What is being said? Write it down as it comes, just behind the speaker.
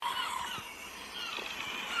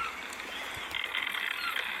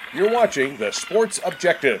You're watching The Sports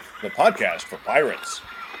Objective, the podcast for Pirates.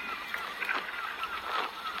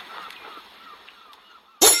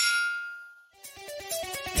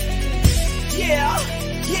 Yeah.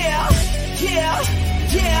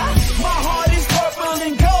 My heart is purple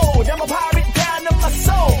and gold. I'm a pirate down to my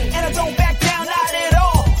soul. And I don't back down, not at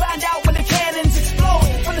all. Find out when the cannons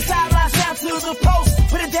explode. From the sidelines down to the post.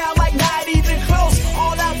 Put it down like not even close.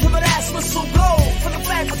 All out to the last whistle blow. From the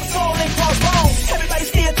flag with the soul and crossbones. Everybody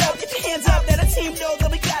stand up, get your hands up. Let the team know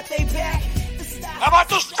that we got they back. How about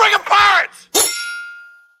those friggin' Pirates?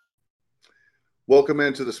 Welcome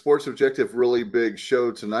into the Sports Objective really big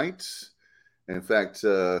show tonight. In fact,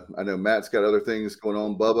 I know Matt's got other things going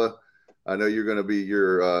on. Bubba, I know you're going to be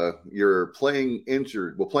you're playing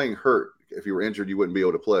injured. Well, playing hurt. If you were injured, you wouldn't be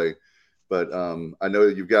able to play. But I know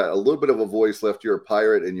you've got a little bit of a voice left. You're a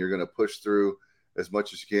Pirate, and you're going to push through as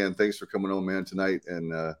much as you can. Thanks for coming on, man, tonight,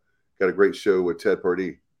 and got a great show with Ted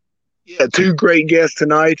Pardee. Yeah, two great guests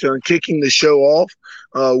tonight. Kicking the show off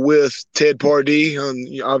with Ted Pardee,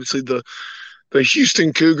 obviously the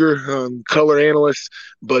Houston Cougar color analyst,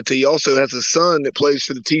 but he also has a son that plays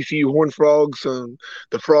for the TCU Horned Frogs.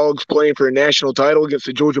 The Frogs playing for a national title against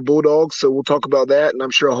the Georgia Bulldogs, so we'll talk about that, and I'm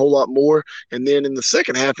sure a whole lot more. And then in the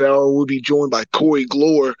second half hour, we'll be joined by Corey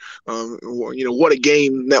Gloor. What a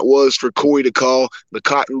game that was for Corey to call. The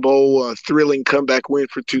Cotton Bowl, thrilling comeback win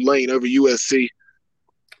for Tulane over USC.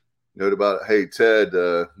 Note about it. Hey, Ted,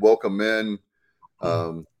 welcome in.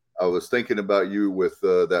 I was thinking about you with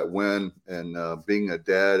that win and being a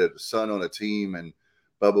dad and a son on a team. And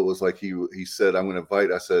Bubba was like, he said, I'm going to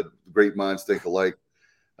invite. I said, great minds think alike.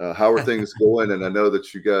 How are things going? And I know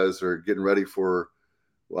that you guys are getting ready for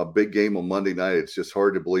a big game on Monday night. It's just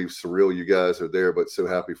hard to believe, surreal you guys are there, but so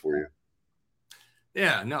happy for you.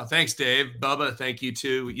 Yeah, no, thanks, Dave. Bubba, thank you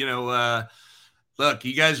too. Look,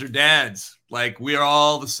 you guys are dads. Like, we are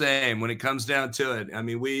all the same when it comes down to it. I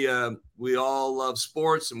mean, we all love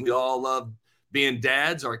sports and we all love being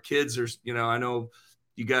dads. Our kids are, I know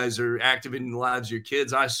you guys are active in the lives of your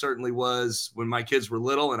kids. I certainly was when my kids were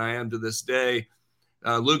little, and I am to this day.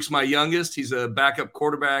 Luke's my youngest. He's a backup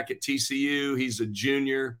quarterback at TCU. He's a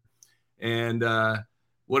junior. And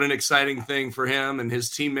what an exciting thing for him and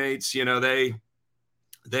his teammates. They were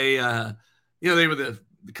the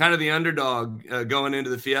kind of the underdog going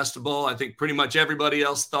into the Fiesta Bowl. I think pretty much everybody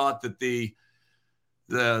else thought that the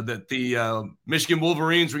Michigan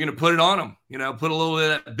Wolverines were going to put it on them, put a little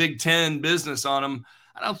bit of that Big Ten business on them.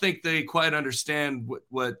 I don't think they quite understand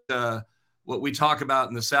what we talk about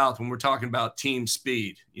in the South when we're talking about team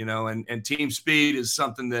speed, and team speed is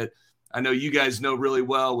something that I know you guys know really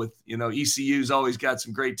well with, ECU's always got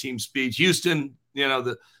some great team speed. Houston,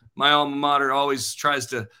 my alma mater always tries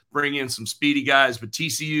to bring in some speedy guys, but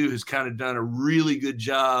TCU has kind of done a really good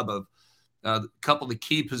job of a couple of the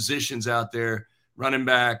key positions out there, running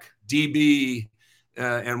back, DB,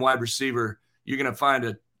 and wide receiver. You're going to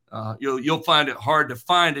find you'll find it hard to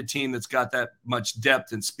find a team that's got that much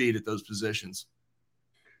depth and speed at those positions.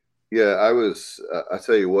 Yeah, I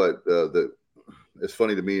tell you what, it's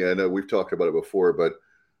funny to me. I know we've talked about it before, but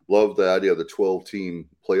love the idea of the 12-team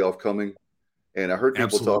playoff coming. And I heard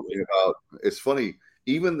people talking about, it's funny,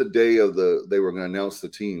 even the day of they were going to announce the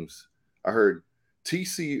teams, I heard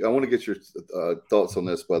TCU, I want to get your thoughts on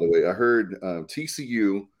this, by the way. I heard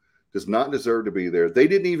TCU does not deserve to be there. They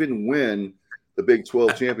didn't even win the Big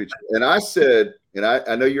 12 championship. And I said, and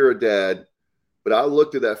I know you're a dad, but I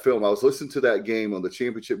looked at that film. I was listening to that game on the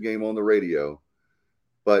championship game on the radio,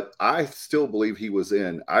 but I still believe he was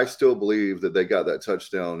in. I still believe that they got that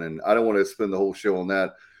touchdown, and I don't want to spend the whole show on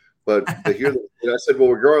that. But to hear I said,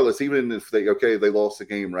 well, regardless, even if they lost the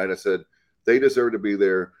game, right? I said, they deserve to be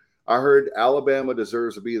there. I heard Alabama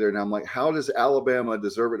deserves to be there. And I'm like, how does Alabama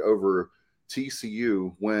deserve it over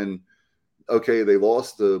TCU when, they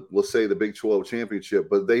lost let's say the Big 12 championship,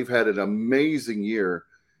 but they've had an amazing year.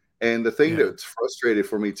 And the thing that's frustrated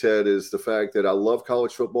for me, Ted, is the fact that I love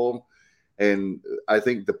college football. And I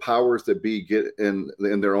think the powers that be get in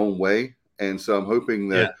their own way. And so I'm hoping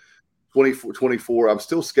that 24, I'm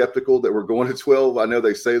still skeptical that we're going to 12. I know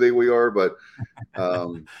they say we are, but I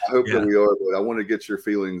hope that we are. But I want to get your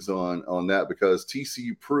feelings on that, because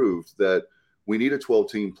TCU proved that we need a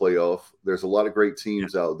 12-team playoff. There's a lot of great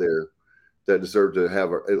teams out there that deserve to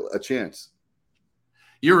have a chance.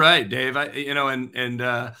 You're right, Dave. I know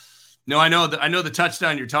the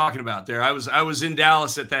touchdown you're talking about there. I was in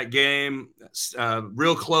Dallas at that game,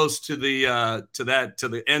 real close to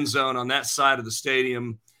the end zone on that side of the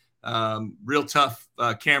stadium. Real tough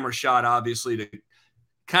camera shot, obviously, to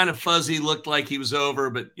kind of fuzzy, looked like he was over,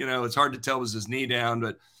 but it's hard to tell, was his knee down.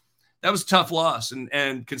 But that was a tough loss.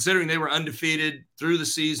 And considering they were undefeated through the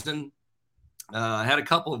season, had a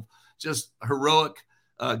couple of just heroic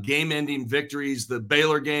game-ending victories. The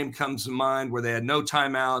Baylor game comes to mind where they had no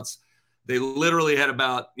timeouts. They literally had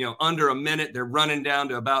about, under a minute. They're running down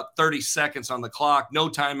to about 30 seconds on the clock, no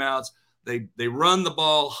timeouts. They run the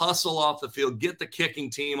ball, hustle off the field, get the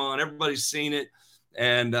kicking team on. Everybody's seen it,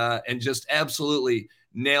 and just absolutely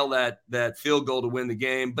nail that field goal to win the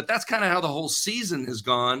game. But that's kind of how the whole season has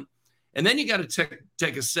gone. And then you got to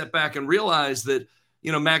take a step back and realize that,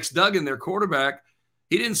 Max Duggan, their quarterback,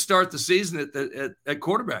 he didn't start the season at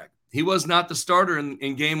quarterback. He was not the starter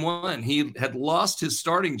in game one. He had lost his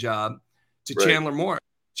starting job to Chandler Morris.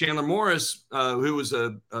 Chandler Morris,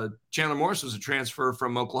 Chandler Morris was a transfer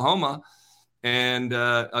from Oklahoma, and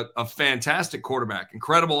a fantastic quarterback,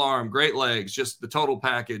 incredible arm, great legs, just the total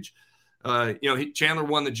package. Chandler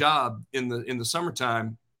won the job in the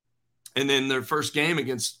summertime, and then their first game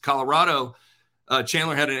against Colorado,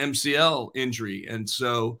 Chandler had an MCL injury, and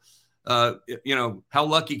so how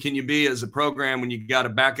lucky can you be as a program when you got a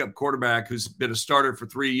backup quarterback who's been a starter for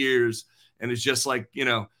 3 years, and it's just like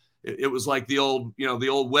it was like the old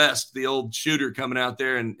West, the old shooter coming out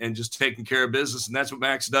there and just taking care of business. And that's what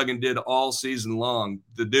Max Duggan did all season long.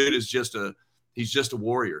 The dude is he's just a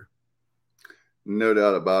warrior. No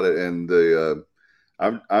doubt about it. And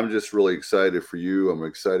I'm just really excited for you. I'm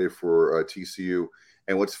excited for TCU.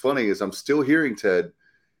 And what's funny is I'm still hearing, Ted,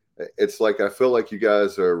 it's like I feel like you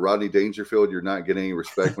guys are Rodney Dangerfield. You're not getting any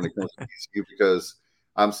respect when it comes to TCU, because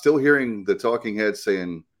I'm still hearing the talking heads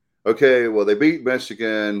saying, okay, well, they beat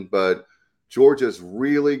Michigan, but Georgia's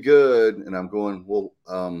really good. And I'm going, well,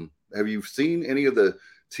 have you seen any of the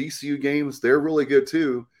TCU games? They're really good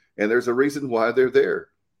too. And there's a reason why they're there.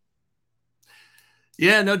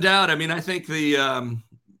 Yeah, no doubt. I mean, I think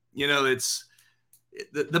it's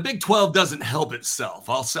the Big 12 doesn't help itself.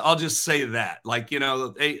 I'll just say that. Like,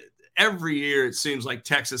 every year it seems like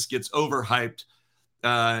Texas gets overhyped.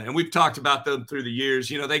 And we've talked about them through the years.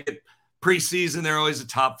 They get preseason, they're always a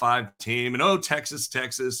top 5 team, and Texas,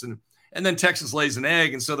 and then Texas lays an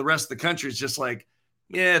egg, and so the rest of the country is just like,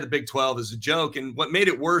 yeah, the Big 12 is a joke. And what made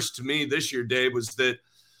it worse to me this year, Dave, was that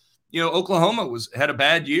Oklahoma had a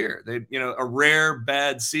bad year. They a rare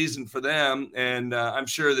bad season for them, and I'm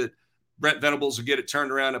sure that Brent Venables will get it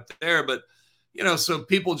turned around up there. But so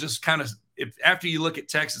people just kind of, if after you look at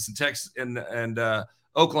Texas and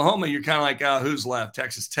Oklahoma, you're kind of like, oh, who's left?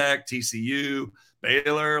 Texas Tech, TCU,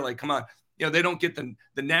 Baylor, like, come on. They don't get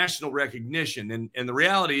the national recognition. And the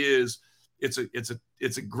reality is it's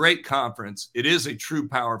a great conference. It is a true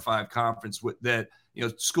Power 5 conference that,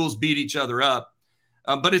 schools beat each other up.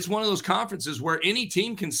 But it's one of those conferences where any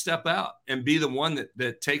team can step out and be the one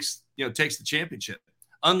that takes the championship.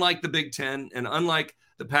 Unlike the Big Ten and unlike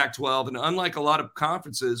the Pac-12 and unlike a lot of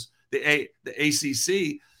conferences, the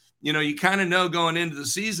ACC, you kind of know going into the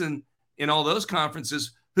season in all those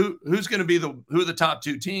conferences who's going to be who are the top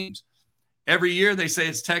 2 teams. Every year they say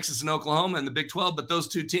it's Texas and Oklahoma in the Big 12, but those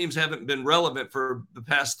 2 teams haven't been relevant for the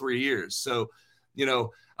past 3 years. So,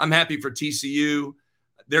 I'm happy for TCU.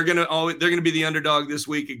 They're going to be the underdog this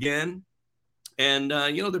week again. And,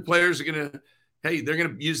 their players are they're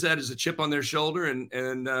going to use that as a chip on their shoulder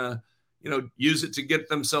and use it to get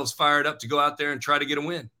themselves fired up to go out there and try to get a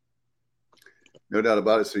win. No doubt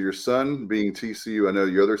about it. So your son being TCU, I know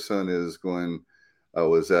your other son is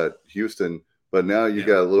was at Houston, but now you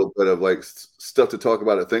got a little bit of like stuff to talk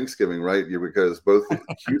about at Thanksgiving, right? Because both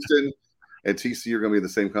Houston and TCU are going to be in the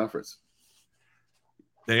same conference.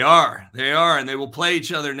 They are, and they will play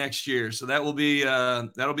each other next year. So that'll be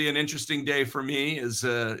an interesting day for me as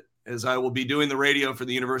I will be doing the radio for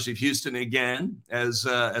the University of Houston again, as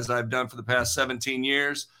I've done for the past 17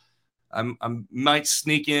 years. I might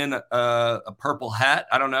sneak in a purple hat.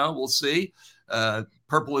 I don't know. We'll see.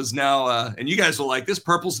 Purple is now, and you guys will like this.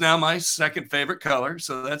 Purple's now my second favorite color,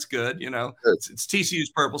 so that's good. It's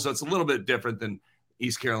TCU's purple, so it's a little bit different than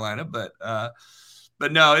East Carolina, but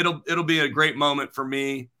no, it'll be a great moment for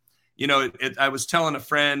me. I was telling a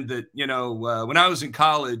friend that when I was in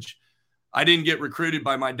college, I didn't get recruited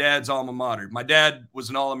by my dad's alma mater. My dad was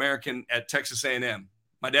an All-American at Texas A&M.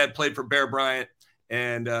 My dad played for Bear Bryant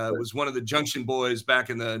and was one of the Junction Boys back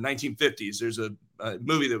in the 1950s. There's a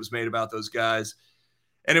movie that was made about those guys.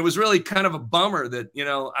 And it was really kind of a bummer that,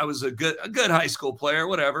 I was a good high school player,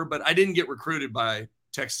 whatever, but I didn't get recruited by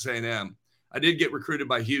Texas A&M. I did get recruited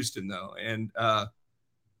by Houston, though. And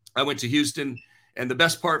I went to Houston. And the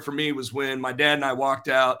best part for me was when my dad and I walked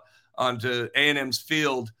out onto A&M's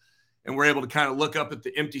field and we're able to kind of look up at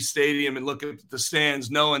the empty stadium and look at the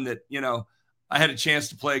stands, knowing that, I had a chance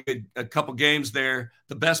to play a couple games there.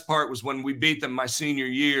 The best part was when we beat them my senior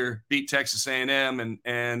year, beat Texas A&M,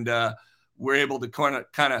 and we're able to kind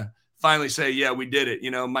of finally say, yeah, we did it. You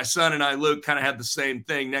know, my son and I, Luke, kind of had the same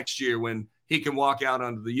thing next year when he can walk out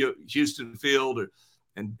onto the Houston field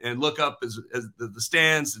and look up as the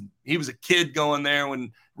stands. And he was a kid going there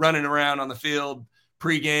when running around on the field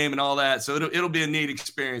pregame and all that. So it'll be a neat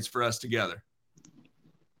experience for us together.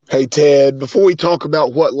 Hey, Ted, before we talk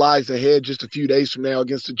about what lies ahead just a few days from now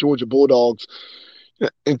against the Georgia Bulldogs,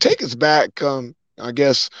 and take us back, I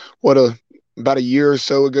guess, about a year or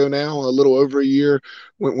so ago now, a little over a year,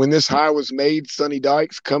 when this hire was made, Sonny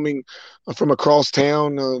Dykes coming from across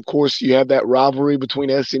town. Of course, you have that rivalry between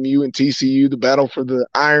SMU and TCU, the battle for the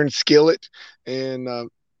iron skillet. And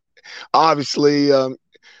obviously,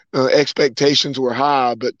 expectations were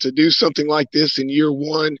high, but to do something like this in year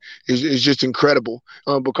one is just incredible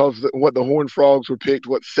because the Horned Frogs were picked,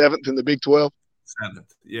 7th in the Big 12?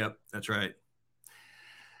 7th. Yep, that's right.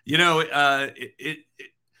 You know,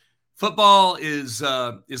 football is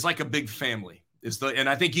like a big family. And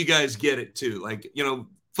I think you guys get it too. Like, you know,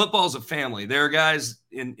 football's a family. There are guys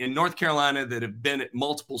in North Carolina that have been at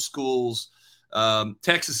multiple schools.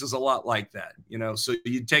 Texas is a lot like that, you know. So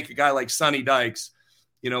you take a guy like Sonny Dykes.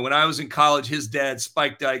 You know, when I was in college, his dad,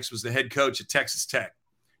 Spike Dykes, was the head coach at Texas Tech.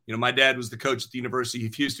 You know, my dad was the coach at the University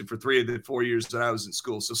of Houston for 3 of the 4 years that I was in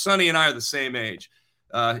school. So Sonny and I are the same age.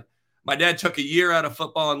 My dad took a year out of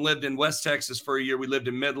football and lived in West Texas for a year. We lived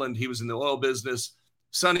in Midland. He was in the oil business.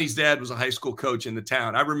 Sonny's dad was a high school coach in the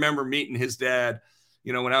town. I remember meeting his dad,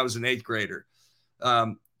 you know, when I was an 8th grader.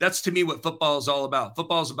 That's to me what football is all about.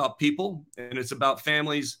 Football is about people, and it's about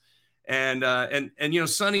families. And you know,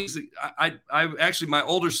 Sonny's, I actually, my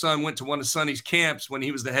older son went to one of Sonny's camps when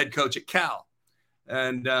he was the head coach at Cal.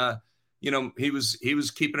 And, you know, he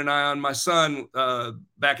was keeping an eye on my son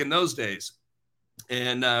back in those days.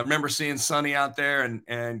 And I remember seeing Sonny out there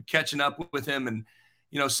and catching up with him. And,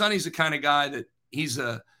 you know, Sonny's the kind of guy that he's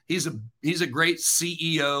a great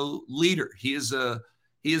CEO leader. He is a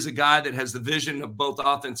guy that has the vision of both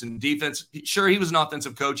offense and defense. Sure, he was an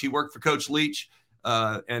offensive coach. He worked for Coach Leach,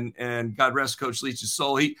 and God rest Coach Leach's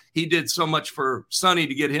soul. He did so much for Sonny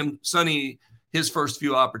to get Sonny his first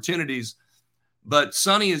few opportunities. But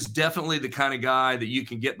Sonny is definitely the kind of guy that you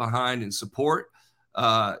can get behind and support.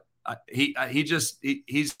 He's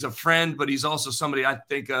a friend, but he's also somebody I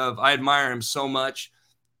think of. I admire him so much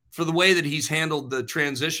for the way that he's handled the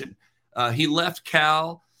transition. He left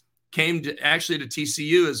Cal, came to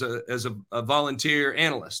TCU as a volunteer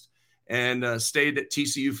analyst, and stayed at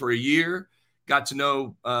TCU for a year. Got to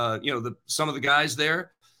know some of the guys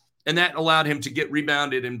there, and that allowed him to get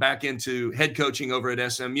rebounded and back into head coaching over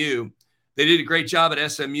at SMU. They did a great job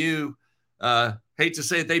at SMU. Hate to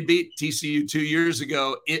say it, they beat TCU 2 years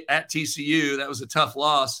ago at TCU. That was a tough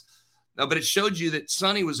loss. But it showed you that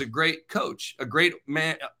Sonny was a great coach, a great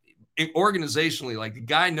man organizationally. Like, the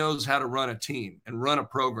guy knows how to run a team and run a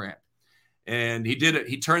program. And he did it.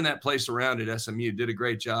 He turned that place around at SMU, did a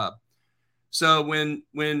great job. So when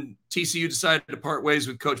TCU decided to part ways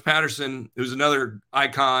with Coach Patterson, who's another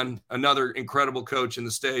icon, another incredible coach in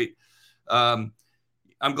the state,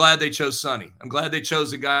 I'm glad they chose Sonny. I'm glad they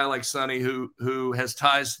chose a guy like Sonny who has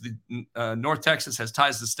ties to the North Texas, has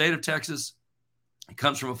ties to the state of Texas. He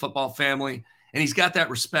comes from a football family, and he's got that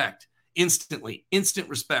respect instant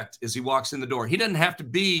respect as he walks in the door. He doesn't have to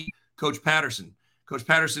be Coach Patterson. Coach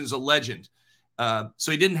Patterson is a legend.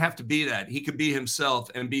 So he didn't have to be that. He could be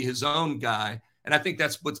himself and be his own guy. And I think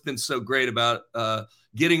that's what's been so great about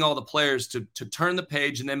getting all the players to turn the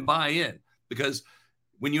page and then buy in, because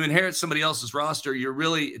when you inherit somebody else's roster,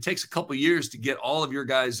 it takes a couple of years to get all of your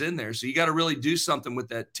guys in there. So you got to really do something with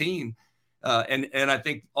that team. And I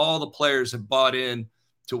think all the players have bought in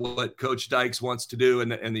to what Coach Dykes wants to do,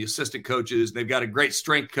 and the assistant coaches. They've got a great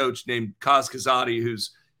strength coach named Kaz Kazadi,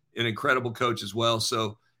 who's an incredible coach as well.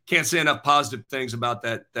 So can't say enough positive things about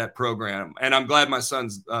that program. And I'm glad my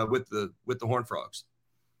son's with the Horned Frogs.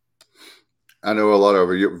 I know a lot of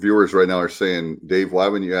our viewers right now are saying, Dave, why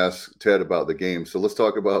wouldn't you ask Ted about the game? So let's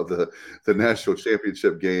talk about the national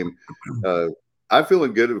championship game. I'm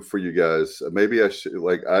feeling good for you guys. Maybe I should,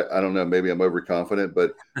 I don't know, maybe I'm overconfident,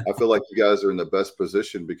 but I feel like you guys are in the best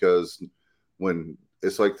position, because when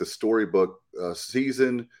it's like the storybook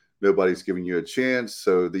season, nobody's giving you a chance,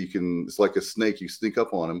 so that it's like a snake, you sneak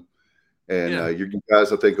up on them. And you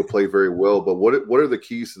guys, I think, will play very well. But what are the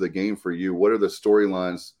keys to the game for you? What are the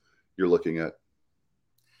storylines you're looking at?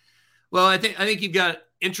 Well, I think you've got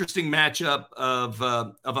interesting matchup of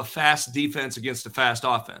a fast defense against a fast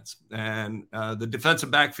offense, and the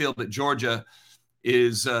defensive backfield at Georgia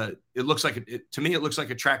is it looks like to me, it looks like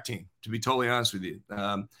a track team, to be totally honest with you.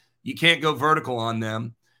 You can't go vertical on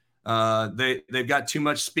them. They've got too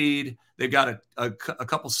much speed. They've got a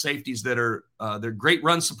couple safeties that are they're great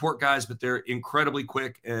run support guys, but they're incredibly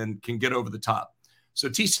quick and can get over the top. So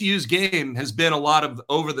TCU's game has been a lot of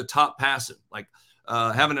over the top passing, like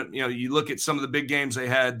having a, you look at some of the big games they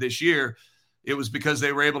had this year, it was because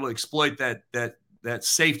they were able to exploit that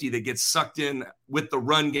safety that gets sucked in with the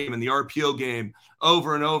run game and the RPO game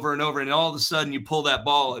over and over and over. And all of a sudden you pull that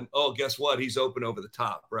ball and, oh, guess what? He's open over the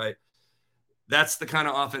top, right? That's the kind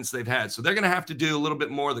of offense they've had. So they're going to have to do a little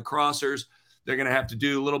bit more of the crossers. They're going to have to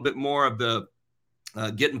do a little bit more of the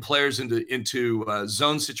getting players into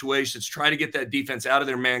zone situations, try to get that defense out of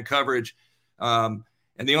their man coverage. And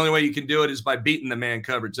the only way you can do it is by beating the man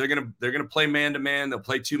coverage. They're going to play man to man. They'll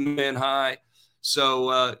play 2 men high.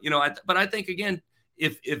 So, but I think, again,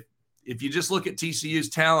 if you just look at TCU's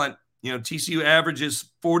talent, TCU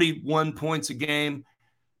averages 41 points a game.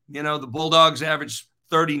 The Bulldogs average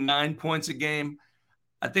 39 points a game.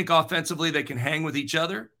 I think offensively they can hang with each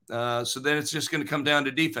other. So then it's just going to come down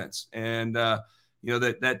to defense. And,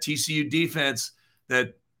 that TCU defense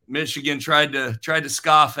that Michigan tried to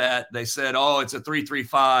scoff at, they said, oh, it's a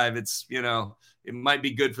 3-3-5. It's, it might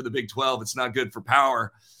be good for the Big 12. It's not good for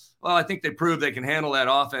power. Well, I think they proved they can handle that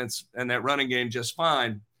offense and that running game just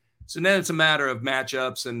fine. So then it's a matter of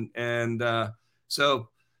matchups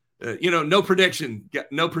no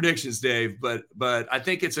predictions, Dave, but I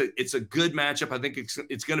think it's a good matchup. I think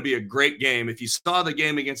it's going to be a great game. If you saw the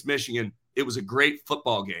game against Michigan, it was a great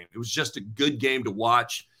football game. It was just a good game to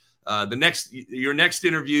watch. Your next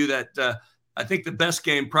interview that I think the best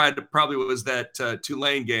game probably was that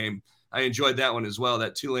Tulane game. I enjoyed that one as well,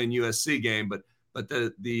 that Tulane USC game, but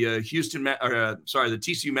the TCU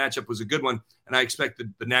matchup was a good one, and I expect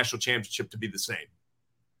the national championship to be the same.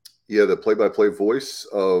 Yeah, the play-by-play voice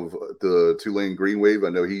of the Tulane Green Wave. I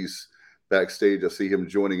know he's backstage. I see him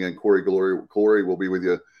joining in. Corey Glory. Corey will be with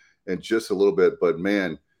you in just a little bit. But,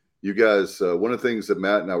 man, you guys, one of the things that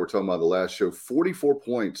Matt and I were talking about the last show, 44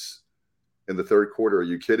 points in the third quarter. Are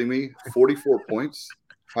you kidding me? 44 points?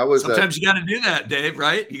 How was that? Sometimes you got to do that, Dave,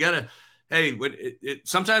 right? You got to – hey,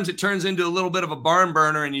 sometimes it turns into a little bit of a barn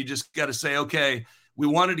burner, and you just got to say, okay, we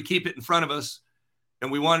wanted to keep it in front of us, and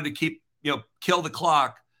we wanted to keep, kill the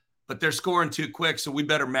clock, but they're scoring too quick, so we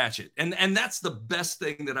better match it. And that's the best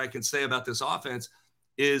thing that I can say about this offense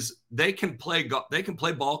is they can play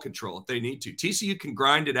ball control if they need to. TCU can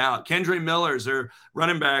grind it out. Kendre Miller is their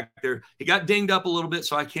running back there. He got dinged up a little bit,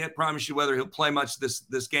 so I can't promise you whether he'll play much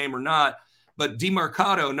this game or not. But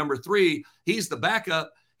DeMarcado, number 3, he's the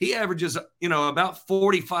backup. He averages, about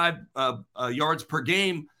 45 yards per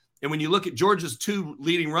game. And when you look at Georgia's 2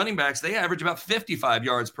 leading running backs, they average about 55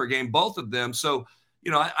 yards per game, both of them. So,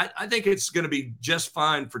 I think it's going to be just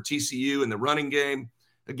fine for TCU in the running game.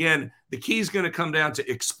 Again, the key is going to come down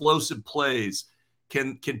to explosive plays.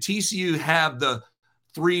 Can TCU have the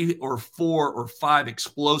 3 or 4 or 5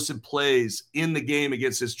 explosive plays in the game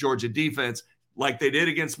against this Georgia defense like they did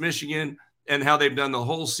against Michigan and how they've done the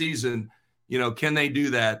whole season? Can they do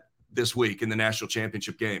that this week in the national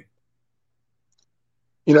championship game?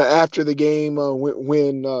 After the game,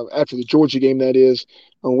 after the Georgia game, that is,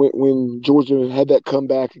 when Georgia had that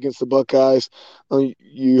comeback against the Buckeyes,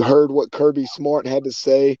 you heard what Kirby Smart had to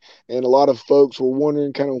say, and a lot of folks were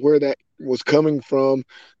wondering kind of where that was coming from,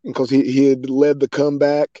 because he had led the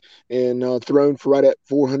comeback and thrown for right at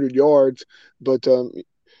 400 yards. But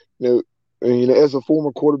as a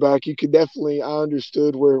former quarterback, I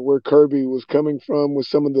understood where Kirby was coming from with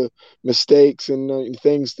some of the mistakes and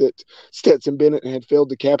things that Stetson Bennett had failed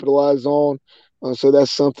to capitalize on. So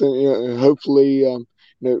that's something, hopefully,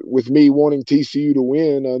 with me wanting TCU to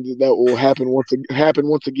win, that will happen once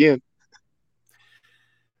again.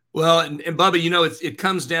 Well, and Bubba, it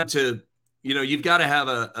comes down to, you've got to have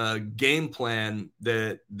a game plan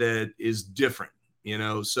that is different.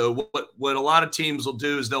 So what a lot of teams will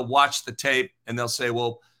do is they'll watch the tape and they'll say,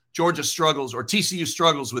 well, Georgia struggles or TCU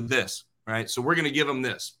struggles with this, right? So we're going to give them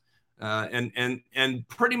this. And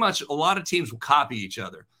pretty much a lot of teams will copy each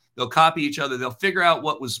other. They'll copy each other. They'll figure out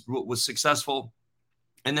what was successful,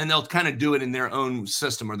 and then they'll kind of do it in their own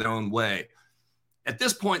system or their own way. At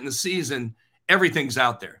this point in the season, everything's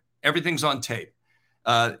out there. Everything's on tape.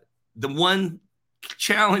 The one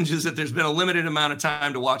challenge is that there's been a limited amount of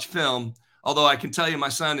time to watch film. Although I can tell you my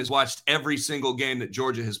son has watched every single game that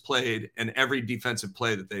Georgia has played and every defensive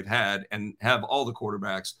play that they've had and have all the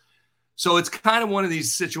quarterbacks. So it's kind of one of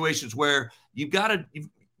these situations where you've got to,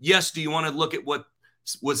 yes, do you want to look at what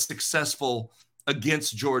was successful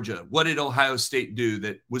against Georgia? What did Ohio State do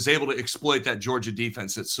that was able to exploit that Georgia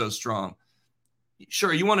defense that's so strong?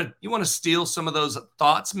 sure, you want to steal some of those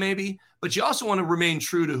thoughts maybe, but you also want to remain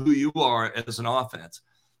true to who you are as an offense.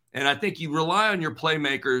 And I think you rely on your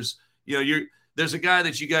playmakers. There's a guy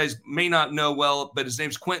that you guys may not know well, but his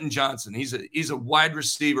name's Quentin Johnson. He's a wide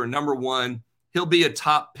receiver, number 1. He'll be a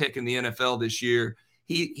top pick in the NFL this year.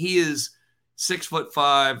 He is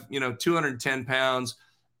 6'5", 210 pounds,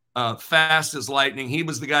 fast as lightning. He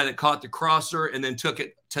was the guy that caught the crosser and then took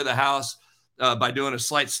it to the house by doing a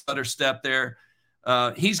slight stutter step there.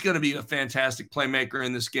 He's going to be a fantastic playmaker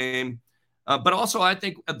in this game. But also, I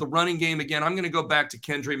think at the running game, again, I'm going to go back to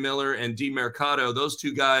Kendre Miller and D. Mercado, those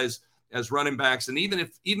two guys as running backs. And even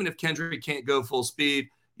if Kendre can't go full speed,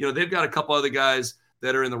 they've got a couple other guys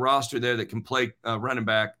that are in the roster there that can play running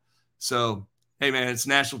back. So, hey, man, it's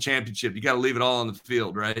national championship. You got to leave it all on the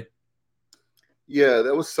field, right? Yeah,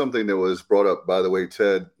 that was something that was brought up, by the way,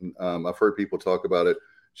 Ted. I've heard people talk about it.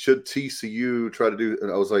 Should TCU try to do –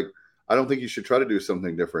 and I was like, I don't think you should try to do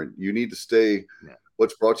something different. You need to stay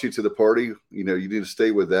what's brought you to the party. You need to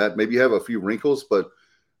stay with that. Maybe you have a few wrinkles, but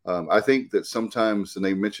I think that sometimes – and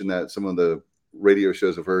they mentioned that some of the radio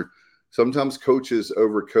shows I've heard – sometimes coaches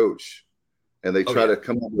overcoach, and they try to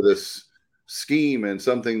come up with this scheme and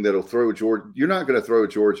something that'll throw Georgia. You're not going to throw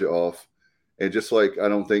Georgia off. And just like I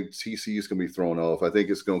don't think TCU is going to be thrown off. I think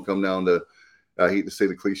it's going to come down to, I hate to say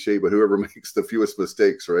the cliche, but whoever makes the fewest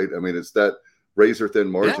mistakes, right? I mean, it's that razor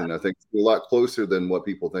thin margin. Yeah. I think it's a lot closer than what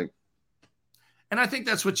people think. And I think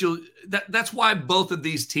that's that's why both of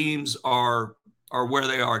these teams are where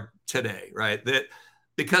they are today, right? That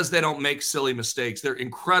because they don't make silly mistakes, they're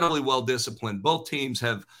incredibly well disciplined. Both teams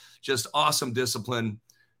have just awesome discipline.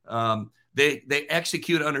 They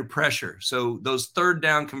execute under pressure. So those third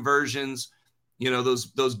down conversions,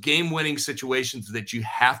 those game-winning situations that you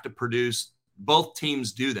have to produce, both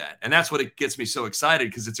teams do that. And that's what it gets me so excited,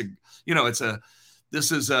 because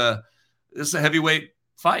this is a heavyweight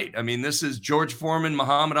fight. I mean, this is George Foreman,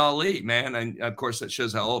 Muhammad Ali, man. And of course that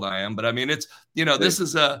shows how old I am, but I mean, it's, this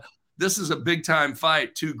is a big time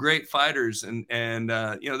fight, two great fighters. And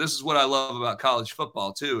this is what I love about college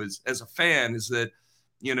football too, is as a fan, is that,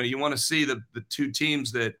 you want to see the two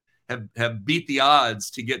teams that have beat the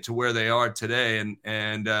odds to get to where they are today.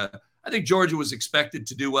 And I think Georgia was expected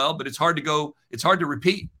to do well, but it's hard to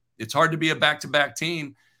repeat. It's hard to be a back-to-back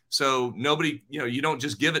team. So nobody, you don't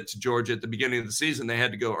just give it to Georgia at the beginning of the season. They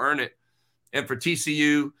had to go earn it. And for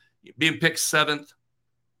TCU, being picked seventh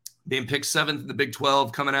in the Big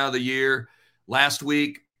 12 coming out of the year, last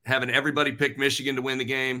week, having everybody pick Michigan to win the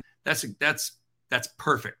game, that's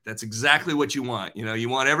perfect. That's exactly what you want. You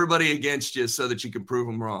want everybody against you so that you can prove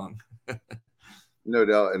them wrong. No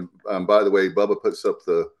doubt. And by the way, Bubba puts up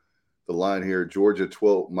the line here, Georgia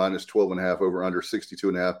minus 12.5 over under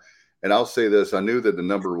 62.5. And I'll say this, I knew that the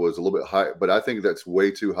number was a little bit high, but I think that's way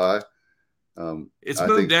too high. It's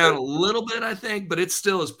moved down a little bit, I think, but it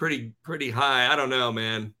still is pretty high. I don't know,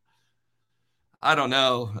 man. I don't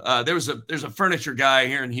know. There's a furniture guy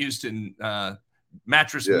here in Houston,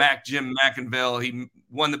 Mattress Mac, Jim McInville. He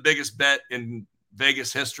won the biggest bet in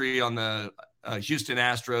Vegas history on the Houston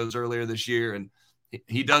Astros earlier this year, and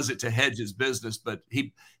he does it to hedge his business. But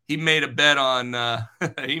he made a bet on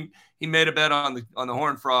he made a bet on the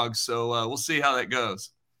Horned Frogs. So we'll see how that goes.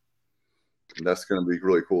 That's going to be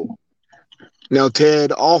really cool. Now,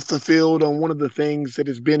 Ted, off the field, on one of the things that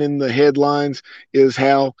has been in the headlines is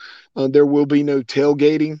how there will be no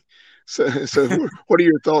tailgating. So what are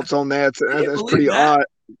your thoughts on that? That's pretty odd.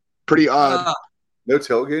 Pretty odd. No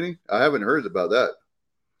tailgating? I haven't heard about that.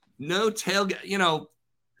 No tailgate.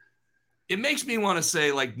 It makes me want to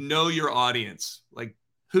say, like, know your audience. Like,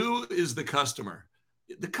 who is the customer?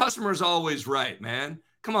 The customer's always right, man.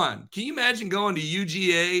 Come on. Can you imagine going to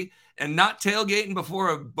UGA and not tailgating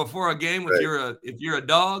before a game if you're a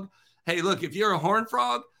dog? Hey, look, if you're a Horned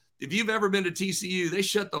Frog, if you've ever been to TCU, they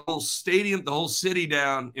shut the whole stadium, the whole city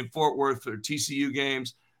down in Fort Worth for TCU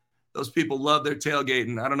games. Those people love their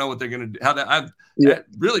tailgating. I don't know what they're going to do. I'm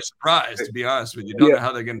really surprised, to be honest with you. Don't know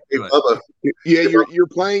how they're going to do it. Yeah, you're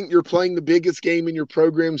playing the biggest game in your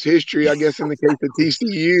program's history, I guess, in the case of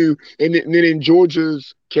TCU, and then in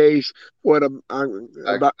Georgia's case, one of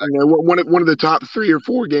the top 3 or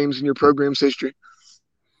 4 games in your program's history.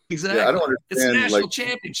 Exactly. Yeah, I don't understand. It's a national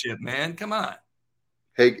championship, man. Come on.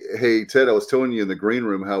 Hey, Ted, I was telling you in the green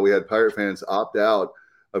room how we had Pirate fans opt out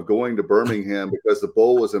of going to Birmingham because the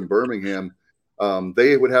bowl was in Birmingham.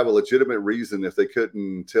 They would have a legitimate reason if they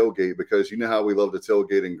couldn't tailgate, because you know how we love to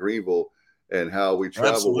tailgate in Greenville and how we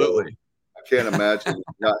travel. Absolutely. I can't imagine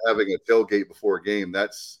not having a tailgate before a game.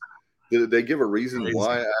 Did they give a reason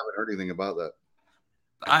why? I haven't heard anything about that.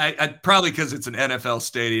 I probably because it's an NFL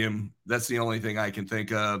stadium. That's the only thing I can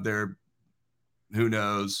think of. who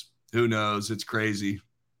knows? Who knows? It's crazy.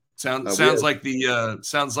 Sounds like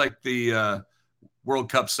the World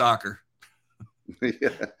Cup soccer.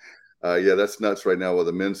 Yeah, that's nuts right now with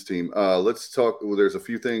the men's team. Let's talk. Well, there's a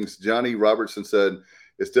few things. Johnny Robertson said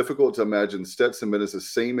it's difficult to imagine Stetson Bennett is the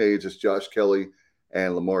same age as Josh Kelly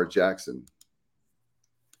and Lamar Jackson.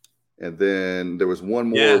 And then there was one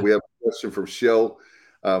more. Yeah. We have a question from Shell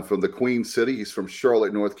from the Queen City. He's from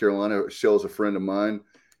Charlotte, North Carolina. Shell's a friend of mine,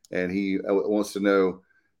 and he wants to know,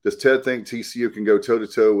 does Ted think TCU can go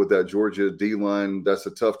toe-to-toe with that Georgia D-line? That's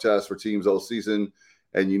a tough task for teams all season,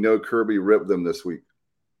 and Kirby ripped them this week.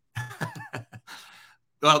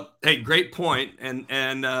 Well, hey, great point.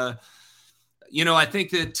 And I think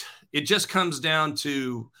that it just comes down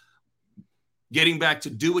to getting back to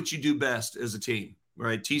do what you do best as a team,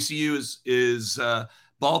 right? TCU is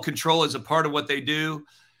ball control is a part of what they do.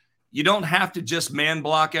 You don't have to just man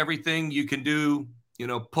block everything. You can do,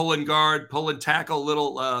 pull and guard, pull and tackle,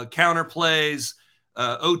 little counter plays,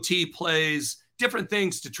 OT plays, different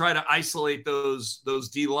things to try to isolate those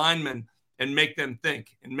D linemen and make them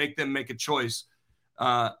think and make them make a choice.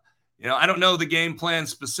 I don't know the game plan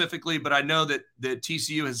specifically, but I know that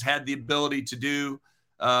TCU has had the ability to do,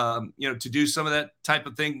 to do some of that type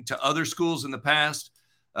of thing to other schools in the past.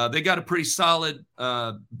 They got a pretty solid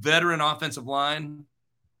veteran offensive line.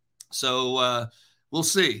 So we'll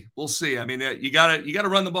see. We'll see. I mean, you gotta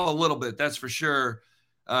run the ball a little bit. That's for sure.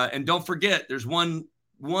 And don't forget, there's one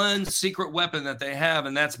secret weapon that they have,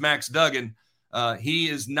 and that's Max Duggan. He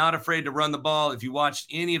is not afraid to run the ball. If you watched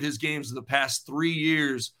any of his games in the past 3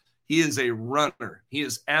 years, he is a runner. He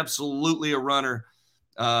is absolutely a runner.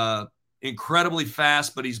 Incredibly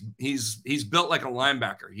fast, but he's built like a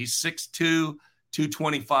linebacker. He's 6'2",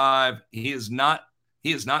 225. He is not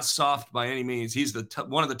soft by any means. He's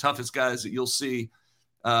one of the toughest guys that you'll see.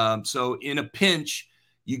 So in a pinch,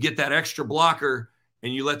 you get that extra blocker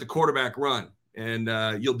and you let the quarterback run,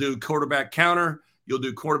 and you'll do quarterback counter. You'll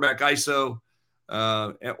do quarterback ISO,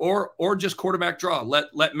 or just quarterback draw.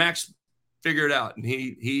 Let Max figure it out. And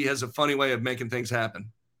he has a funny way of making things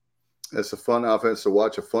happen. It's a fun offense to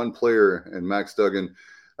watch, a fun player, and Max Duggan.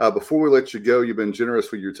 Before we let you go, you've been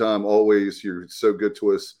generous with your time. Always, you're so good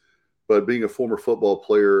to us. But being a former football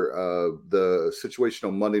player, the situation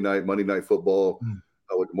on Monday Night Football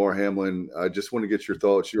with Damar Hamlin, I just want to get your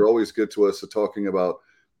thoughts. You're always good to us talking about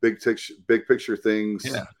big picture things.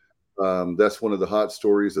 Yeah. That's one of the hot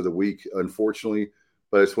stories of the week, unfortunately.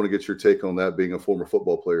 But I just want to get your take on that, being a former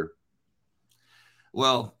football player.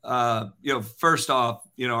 Well, first off,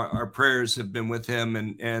 our prayers have been with him.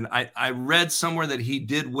 And I read somewhere that he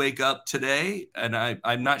did wake up today, and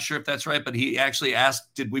I'm not sure if that's right, but he actually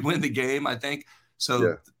asked, did we win the game? I think so.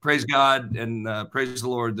 Yeah. Praise God and praise the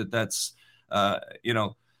Lord that's,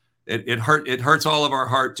 it hurts all of our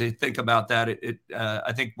heart to think about that.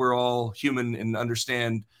 I think we're all human and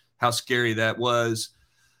understand how scary that was.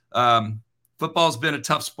 Football's been a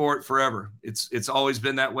tough sport forever. It's always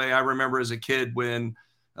been that way. I remember as a kid when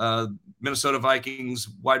Minnesota Vikings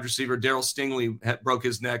wide receiver Darryl Stingley broke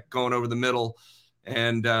his neck going over the middle,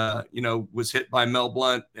 and was hit by Mel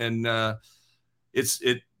Blount. And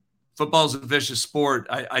football's a vicious sport.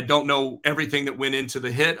 I don't know everything that went into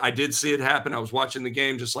the hit. I did see it happen. I was watching the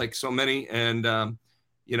game just like so many, and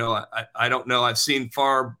I don't know. I've seen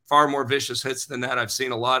far more vicious hits than that. I've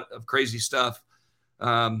seen a lot of crazy stuff.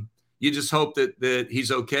 You just hope that he's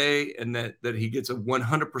okay and that he gets a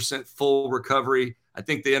 100% full recovery. I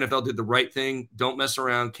think the NFL did the right thing. Don't mess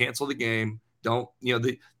around, cancel the game.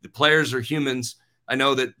 The players are humans. I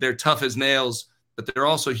know that they're tough as nails, but they're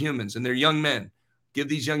also humans and they're young men. Give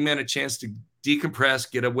these young men a chance to decompress,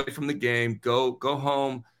 get away from the game, go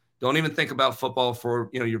home. Don't even think about football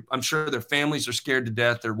I'm sure their families are scared to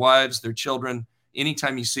death, their wives, their children.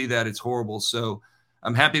 Anytime you see that, it's horrible. So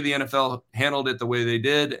I'm happy the NFL handled it the way they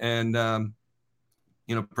did. And,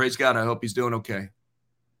 praise God, I hope he's doing okay.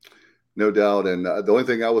 No doubt. And the only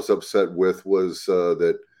thing I was upset with was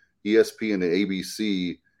that ESPN and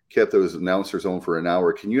ABC kept those announcers on for an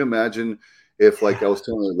hour. Can you imagine if, like I was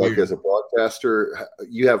telling you, like as a broadcaster,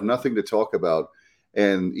 you have nothing to talk about.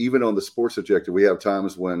 And even on the Sports Objective, we have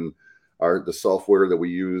times when the software that we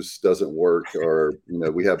use doesn't work, or,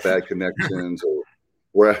 we have bad connections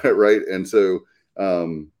or right. And so,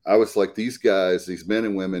 I was like, these guys, these men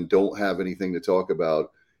and women don't have anything to talk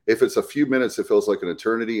about. If it's a few minutes, it feels like an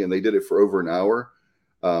eternity, and they did it for over an hour.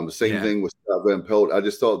 The same thing with Scott Van Pelt. I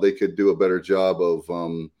just thought they could do a better job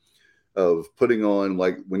of putting on,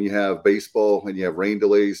 like when you have baseball and you have rain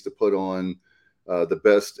delays, to put on the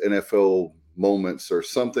best NFL moments or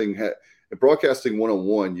something. In broadcasting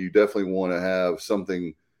 101, you definitely want to have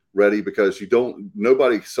something ready because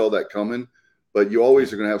nobody saw that coming. But you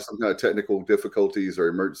always are going to have some kind of technical difficulties or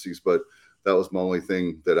emergencies. But that was my only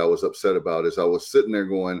thing that I was upset about, is I was sitting there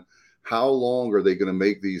going, how long are they going to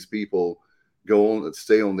make these people go on and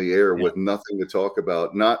stay on the air with nothing to talk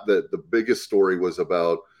about? Not that the biggest story was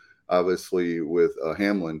about, obviously, with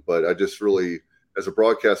Hamlin, but I just really, as a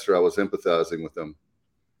broadcaster, I was empathizing with them.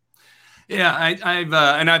 Yeah,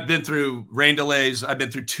 I've been through rain delays. I've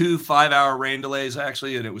been through 2 5-hour rain delays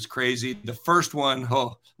actually, and it was crazy. The first one,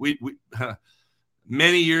 we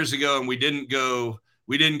many years ago, and we didn't go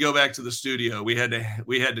back to the studio. We had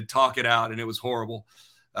to talk it out, and it was horrible.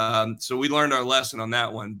 So we learned our lesson on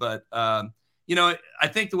that one. But I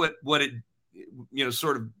think that what it,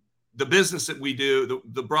 sort of the business that we do,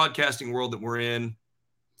 the broadcasting world that we're in,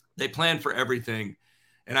 they plan for everything.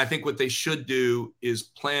 And I think what they should do is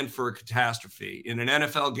plan for a catastrophe. In an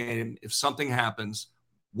NFL game, if something happens,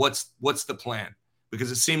 what's the plan?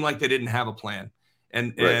 Because it seemed like they didn't have a plan.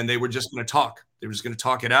 And they were just going to talk. They were just going to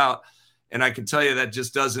talk it out. And I can tell you that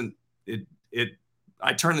just doesn't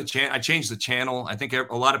I changed the channel. I think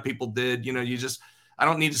a lot of people did. I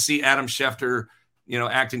don't need to see Adam Schefter,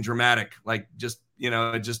 acting dramatic. Like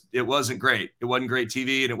it wasn't great. It wasn't great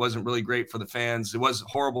TV, and it wasn't really great for the fans. It was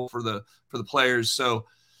horrible for the players. So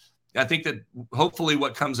I think that hopefully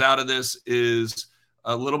what comes out of this is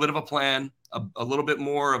a little bit of a plan, a little bit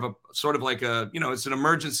more of a sort of like it's an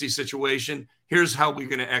emergency situation. Here's how we're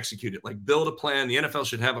going to execute it. Like, build a plan. The NFL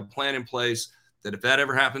should have a plan in place that if that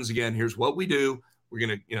ever happens again, here's what we do. We're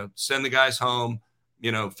going to, send the guys home,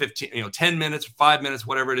 10 minutes, 5 minutes,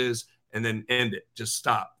 whatever it is, and then end it. Just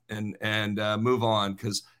stop and move on,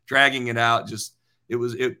 because dragging it out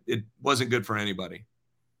it wasn't good for anybody.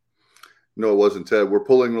 No, it wasn't, Ted. We're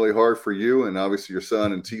pulling really hard for you and obviously your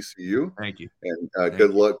son and TCU. Thank you. And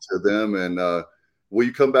good luck to them. And will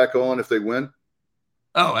you come back on if they win?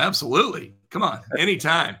 Oh, absolutely. Come on.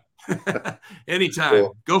 Anytime. Anytime.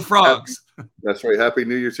 Well, go Frogs. That's right. Happy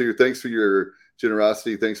New Year to you. Thanks for your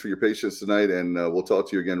generosity. Thanks for your patience tonight. And we'll talk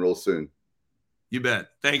to you again real soon. You bet.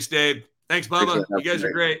 Thanks, Dave. Thanks, Bubba. You guys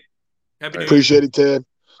are great. Happy New Year. Appreciate it, Ted.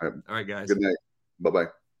 All right, guys. Good night. Bye-bye.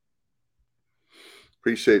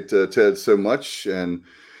 Appreciate Ted so much. And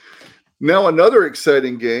now another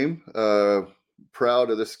exciting game.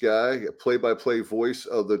 Proud of this guy, play-by-play voice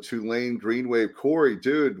of the Tulane Green Wave. Corey,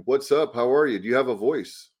 dude, what's up? How are you? Do you have a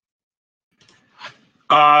voice?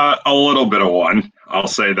 A little bit of one. I'll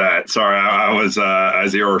say that. Sorry, I was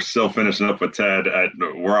as you were still finishing up with Ted.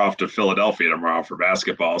 We're off to Philadelphia tomorrow for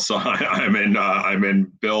basketball, so I'm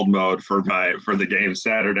in build mode for the game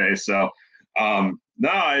Saturday. So,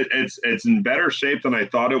 no, it's in better shape than I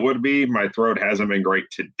thought it would be. My throat hasn't been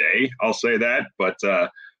great today, I'll say that, but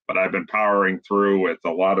I've been powering through with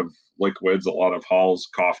a lot of liquids, a lot of Halls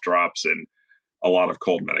cough drops, and a lot of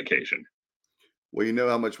cold medication. Well, you know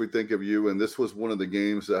how much we think of you, and this was one of the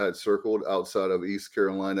games that I had circled outside of East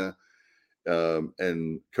Carolina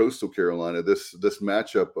and Coastal Carolina. This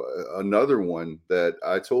matchup, another one that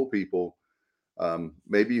I told people,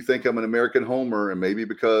 maybe you think I'm an American homer, and maybe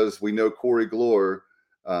because we know Corey Gloor,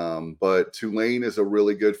 but Tulane is a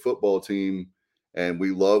really good football team, and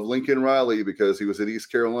we love Lincoln Riley because he was at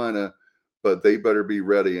East Carolina, but they better be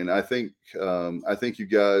ready. And I think you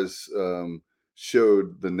guys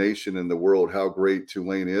showed the nation and the world how great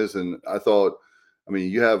Tulane is. And I thought,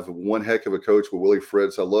 you have one heck of a coach with Willie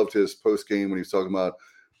Fritz. I loved his post game when he was talking about,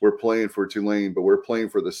 we're playing for Tulane, but we're playing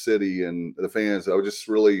for the city and the fans. I was just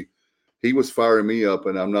really, he was firing me up,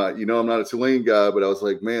 and I'm not a Tulane guy, but I was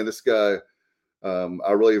like, man, this guy,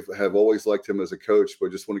 I really have always liked him as a coach,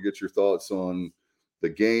 but just want to get your thoughts on the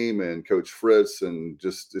game and Coach Fritz, and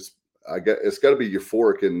just it's got to be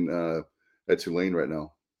euphoric at Tulane right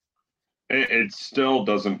now. It still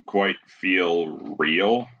doesn't quite feel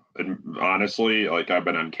real. And honestly, like, I've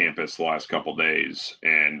been on campus the last couple of days,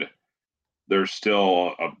 and there's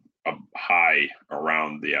still a high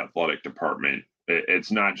around the athletic department. It's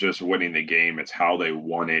not just winning the game, it's how they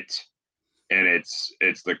won it. And it's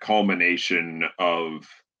the culmination of,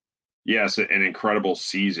 yes, an incredible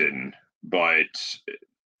season, but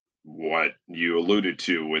what you alluded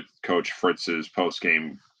to with Coach Fritz's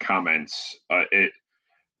post-game comments,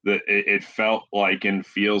 it felt like and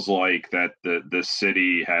feels like that the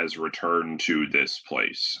city has returned to this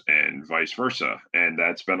place, and vice versa. And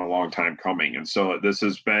that's been a long time coming. And so this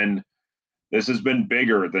has been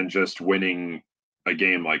bigger than just winning a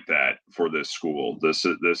game like that for this school. This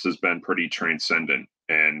has been pretty transcendent,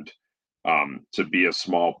 and to be a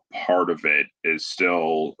small part of it is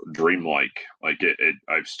still dreamlike. Like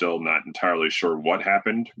I'm still not entirely sure what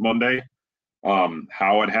happened Monday.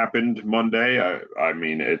 How it happened Monday, I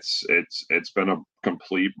mean, it's been a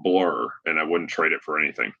complete blur, and I wouldn't trade it for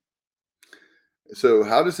anything. So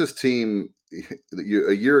how does this team?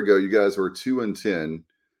 A year ago, you guys were 2-10,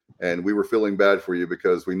 and we were feeling bad for you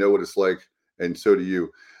because we know what it's like, and so do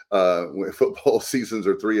you. When football seasons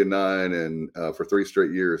are 3-9, and for 3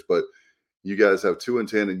 straight years, but you guys have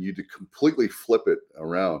 2-10, and you completely flip it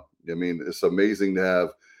around. I mean, it's amazing to have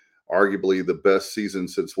arguably the best season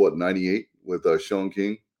since what, 98 with Sean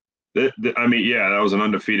King. I mean, yeah, that was an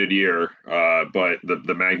undefeated year, but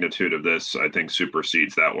the magnitude of this, I think,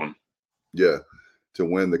 supersedes that one. Yeah, to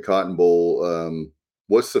win the Cotton Bowl.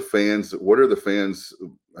 What are the fans?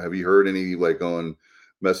 Have you heard any like on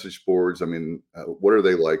message boards? I mean, what are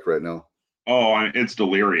they like right now? Oh, it's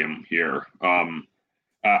delirium here.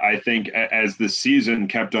 I think as the season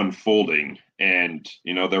kept unfolding, and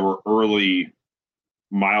there were early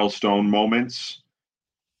milestone moments.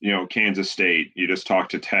 Kansas State, you just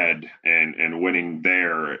talked to Ted and winning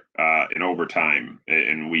there in overtime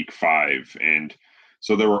in week 5. And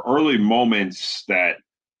so there were early moments that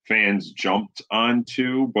fans jumped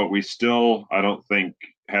onto, but we still, I don't think,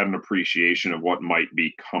 had an appreciation of what might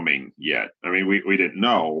be coming yet. I mean, we didn't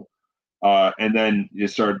know. And then you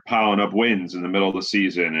started piling up wins in the middle of the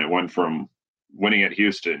season. It went from winning at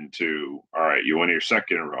Houston to, all right, you won your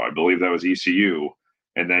second in a row. I believe that was ECU.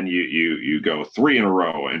 And then you go 3 in a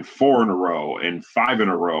row and 4 in a row and 5 in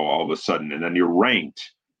a row all of a sudden, and then you're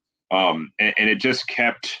ranked. And it just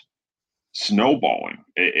kept snowballing.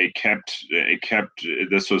 It kept.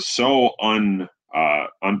 This was so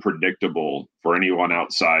unpredictable for anyone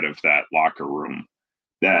outside of that locker room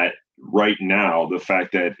that right now the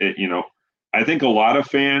fact that I think a lot of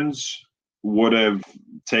fans would have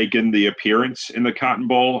taken the appearance in the Cotton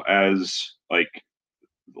Bowl as like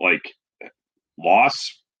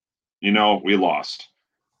loss. We lost.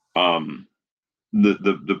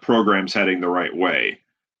 The program's heading the right way.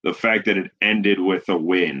 The fact that it ended with a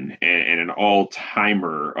win and an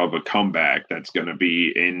all-timer of a comeback that's going to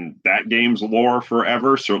be in that game's lore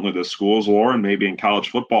forever, certainly the school's lore, and maybe in college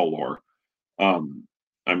football lore.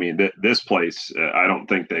 I mean, this place, I don't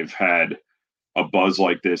think they've had a buzz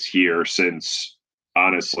like this here since,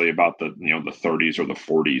 honestly, about the 30s or the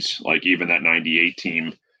 40s. Like even that 98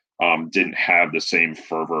 team didn't have the same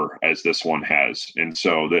fervor as this one has. And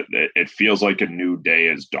so that it feels like a new day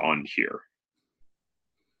has dawned here.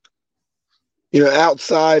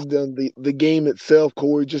 Outside the game itself,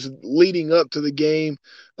 Corey, just leading up to the game,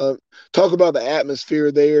 talk about the atmosphere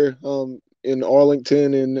there in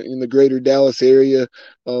Arlington and in the greater Dallas area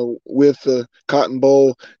with the Cotton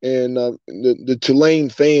Bowl and the Tulane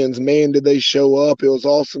fans. Man, did they show up. It was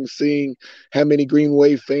awesome seeing how many Green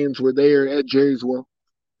Wave fans were there at Jerrysville.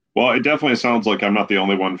 Well, it definitely sounds like I'm not the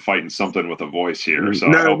only one fighting something with a voice here. So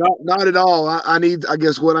no, not at all. I need, I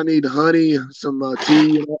guess, what I need: honey, some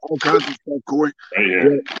tea, and all kinds of stuff. Corey. Right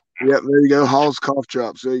here. Yep, there you go. Hall's cough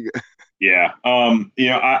drops. There you go. Yeah.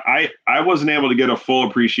 I wasn't able to get a full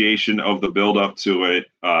appreciation of the build up to it.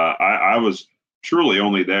 I was truly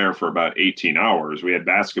only there for about 18 hours. We had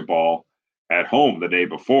basketball at home the day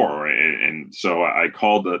before, and so I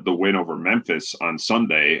called the win over Memphis on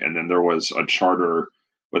Sunday, and then there was a charter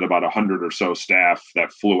with about 100 or so staff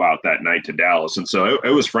that flew out that night to Dallas. And so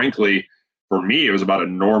it was, frankly, for me, it was about a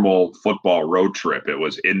normal football road trip. It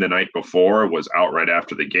was in the night before, it was out right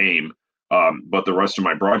after the game. But the rest of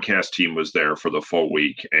my broadcast team was there for the full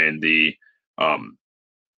week. And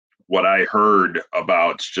what I heard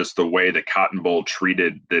about just the way the Cotton Bowl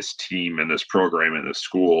treated this team and this program and this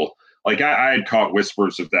school, like I had caught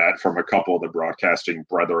whispers of that from a couple of the broadcasting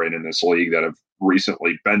brethren in this league that have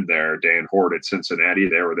recently been there. Dan Hort at Cincinnati,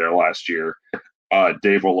 they were there last year.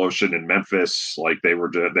 Dave Woloshin in Memphis, like they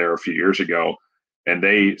were there a few years ago. And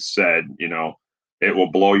they said, it will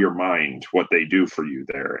blow your mind what they do for you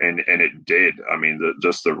there. And it did. I mean,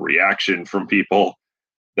 just the reaction from people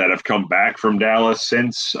that have come back from Dallas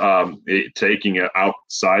since taking it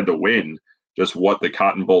outside the win, just what the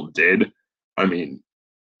Cotton Bowl did. I mean,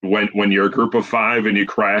 when you're a group of 5 and you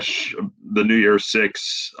crash the New Year's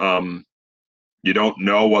 6, you don't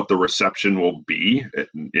know what the reception will be.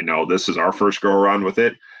 This is our first go around with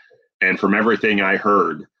it. And from everything I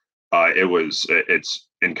heard, it's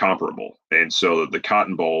incomparable. And so the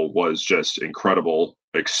Cotton Bowl was just incredible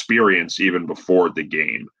experience even before the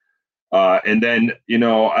game. And then,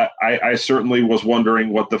 I certainly was wondering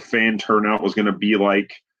what the fan turnout was going to be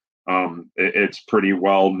like. It's pretty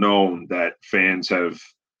well known that fans have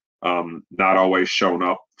not always shown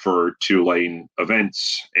up for Tulane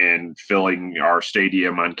events, and filling our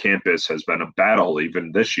stadium on campus has been a battle.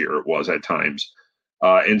 Even this year it was at times.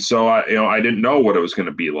 And so I didn't know what it was going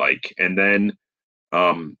to be like. And then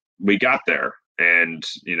we got there, and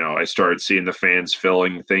I started seeing the fans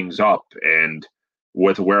filling things up, and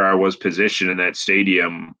with where I was positioned in that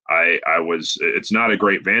stadium, it's not a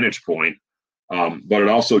great vantage point, but it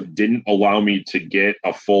also didn't allow me to get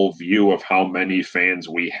a full view of how many fans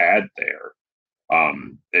we had there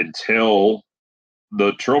until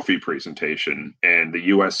the trophy presentation and the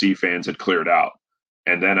USC fans had cleared out.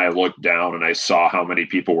 And then I looked down and I saw how many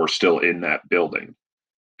people were still in that building.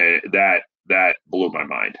 And that blew my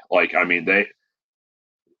mind. Like, I mean, they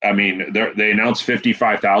announced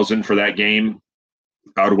 55,000 for that game.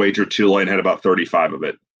 I would wager Tulane had about 35 of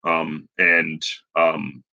it.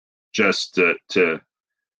 Just to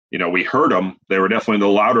we heard them. They were definitely the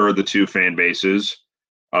louder of the two fan bases.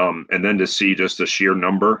 And then to see just the sheer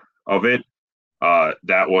number of it,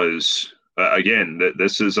 that was again.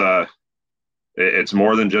 This is it's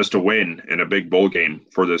more than just a win in a big bowl game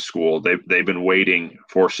for this school. They've been waiting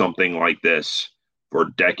for something like this for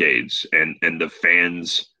decades, and the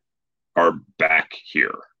fans are back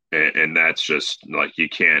here, and that's just like you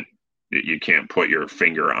can't put your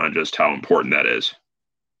finger on just how important that is.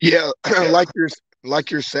 Yeah, like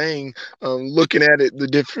you're saying, looking at it, the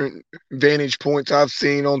different vantage points I've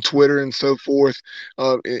seen on Twitter and so forth,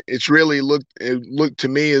 it's really looked to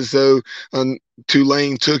me as though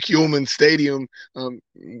Tulane took Ullman Stadium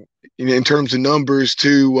in terms of numbers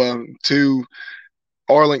to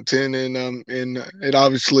Arlington, and it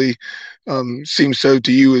obviously seems so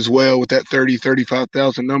to you as well with that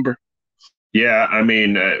 35,000 number. Yeah, I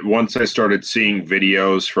mean, once I started seeing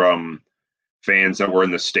videos from fans that were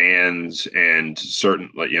in the stands, and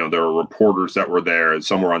certain, there were reporters that were there, and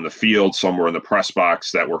some were on the field, some were in the press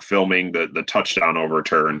box that were filming the touchdown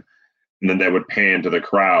overturn, and then they would pan to the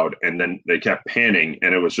crowd, and then they kept panning,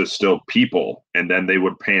 and it was just still people, and then they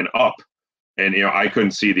would pan up, and I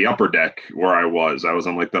couldn't see the upper deck where I was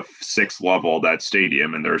on like the 6th level of that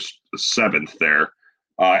stadium, and there's the 7th there.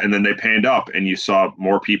 And then they panned up, and you saw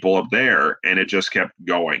more people up there, and it just kept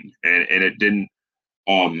going, and it didn't.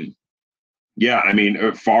 Yeah, I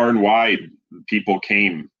mean, far and wide, people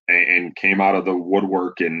came and came out of the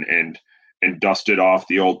woodwork and dusted off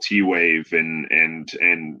the old T-Wave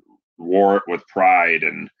and wore it with pride,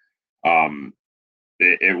 and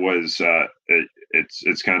it's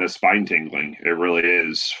kind of spine tingling. It really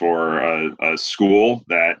is for a school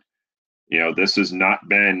that this has not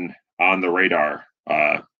been on the radar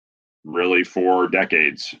really for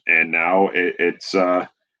decades, and now it's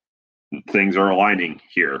things are aligning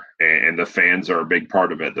here, and the fans are a big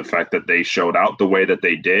part of it. The fact that they showed out the way that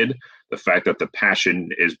they did, the fact that the passion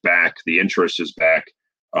is back, the interest is back,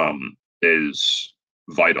 is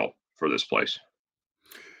vital for this place.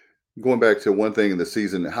 Going back to one thing in the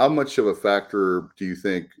season, how much of a factor do you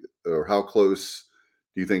think, or how close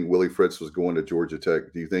do you think Willie Fritz was going to Georgia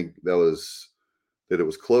Tech? Do you think that it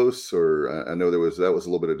was close, or I know that was a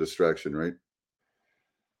little bit of distraction, right?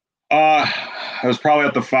 It was probably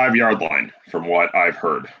at the 5-yard line from what I've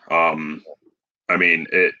heard. I mean,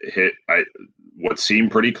 what seemed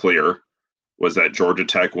pretty clear was that Georgia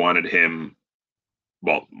Tech wanted him.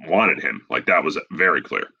 Like, that was very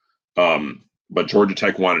clear. But Georgia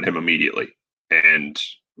Tech wanted him immediately, and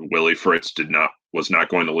Willie Fritz was not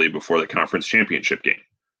going to leave before the conference championship game.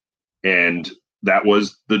 And that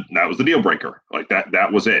was the deal breaker. Like,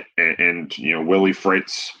 that was it. And Willie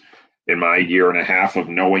Fritz, in my year and a half of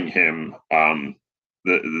knowing him,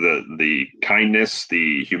 the kindness,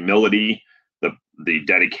 the humility, the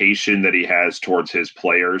dedication that he has towards his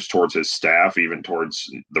players, towards his staff, even towards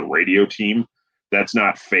the radio team, that's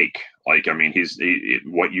not fake. Like, I mean,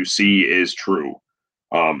 what you see is true.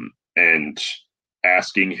 And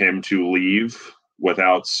asking him to leave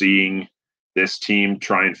without seeing this team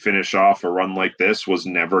try and finish off a run like this was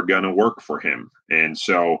never going to work for him. And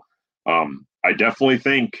so I definitely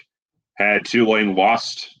think, had Tulane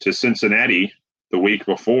lost to Cincinnati the week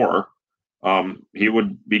before, he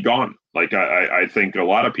would be gone. Like, I think a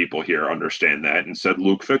lot of people here understand that and said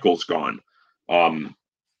Luke Fickell's gone.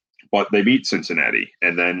 But they beat Cincinnati.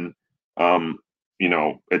 And then,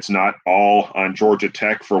 it's not all on Georgia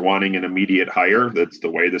Tech for wanting an immediate hire. That's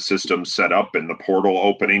the way the system's set up, and the portal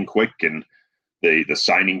opening quick, and the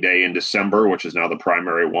signing day in December, which is now the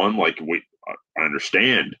primary one. Like, I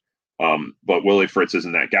understand. But Willie Fritz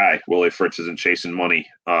isn't that guy. Willie Fritz isn't chasing money.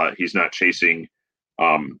 He's not chasing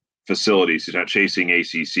facilities. He's not chasing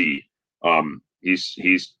ACC.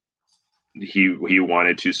 He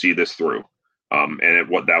wanted to see this through.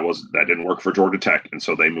 That didn't work for Georgia Tech, and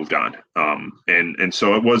so they moved on. And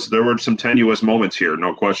so there were some tenuous moments here,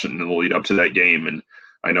 no question, in the lead up to that game. And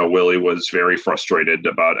I know Willie was very frustrated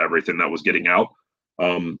about everything that was getting out.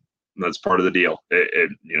 That's part of the deal.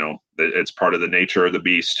 It's part of the nature of the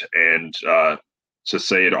beast. And to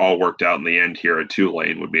say it all worked out in the end here at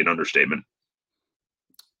Tulane would be an understatement.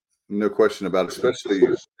 No question about it. Especially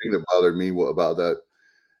the thing that bothered me about that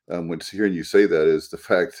when hearing you say that is the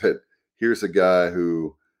fact that here's a guy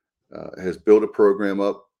who has built a program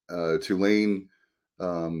up. Tulane,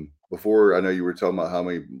 before, I know you were talking about how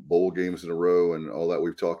many bowl games in a row and all that.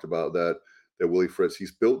 We've talked about that Willie Fritz,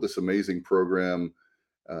 he's built this amazing program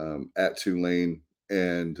at Tulane,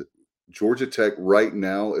 and Georgia Tech right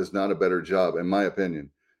now is not a better job, in my opinion.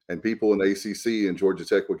 And people in the ACC and Georgia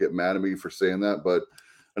Tech will get mad at me for saying that. But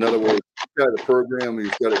in other words, he's got a program,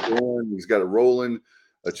 he's got it going, he's got it rolling,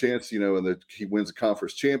 a chance, and he wins a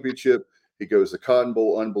conference championship. He goes to Cotton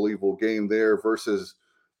Bowl, unbelievable game there versus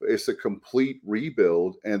it's a complete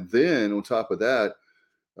rebuild. And then on top of that,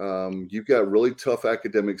 you've got really tough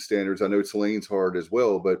academic standards. I know Tulane's hard as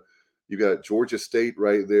well, but you got Georgia State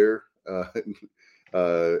right there.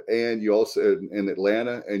 And you also in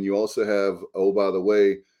Atlanta, and you also have, oh, by the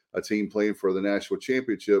way, a team playing for the national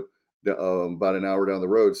championship about an hour down the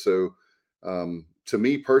road. So to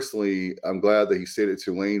me personally, I'm glad that he stayed at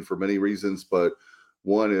Tulane for many reasons, but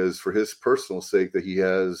one is for his personal sake that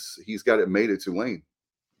he's got it made at Tulane.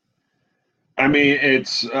 I mean,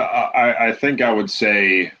 it's I think I would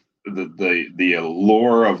say the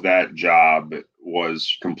allure of that job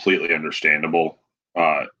was completely understandable.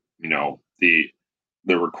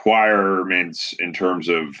 The requirements in terms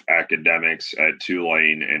of academics at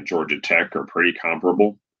Tulane and Georgia Tech are pretty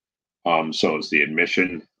comparable. So is the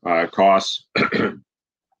admission costs,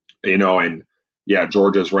 and yeah,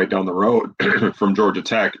 Georgia's right down the road from Georgia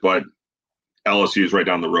Tech, but LSU is right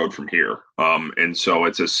down the road from here. And so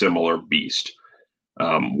it's a similar beast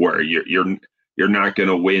where you're not going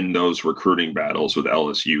to win those recruiting battles with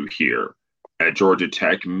LSU here. At Georgia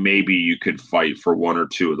Tech, maybe you could fight for one or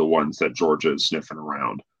two of the ones that Georgia is sniffing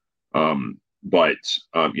around. But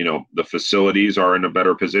the facilities are in a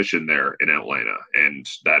better position there in Atlanta. And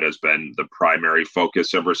that has been the primary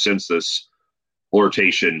focus ever since this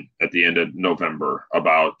flirtation at the end of November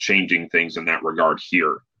about changing things in that regard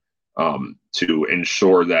here to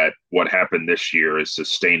ensure that what happened this year is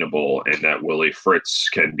sustainable and that Willie Fritz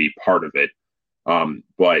can be part of it.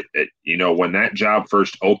 But when that job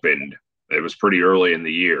first opened, it was pretty early in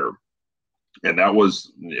the year. And that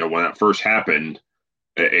was, when that first happened,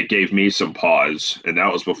 it gave me some pause. And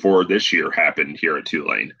that was before this year happened here at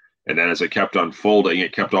Tulane. And then as it kept unfolding,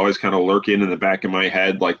 it kept always kind of lurking in the back of my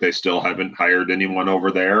head, like they still haven't hired anyone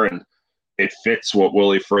over there. And it fits what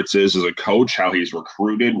Willie Fritz is as a coach, how he's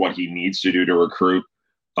recruited, what he needs to do to recruit.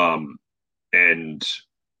 And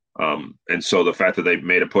so the fact that they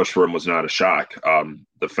made a push for him was not a shock.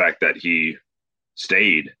 The fact that he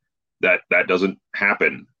stayed, that doesn't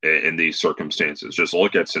happen in these circumstances. Just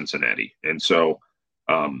look at Cincinnati. And so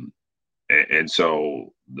that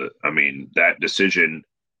decision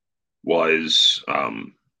was,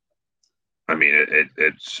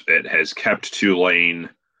 it has kept Tulane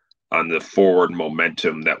on the forward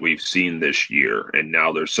momentum that we've seen this year. And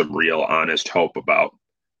now there's some real honest hope about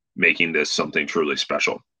making this something truly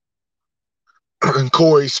special. And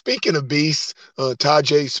Corey, speaking of beasts,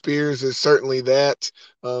 Tajay Spears is certainly that.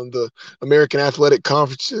 The American Athletic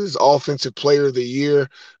Conference's Offensive Player of the Year.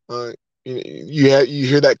 You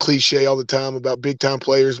hear that cliche all the time about big time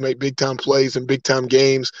players make big time plays in big time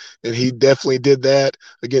games, and he definitely did that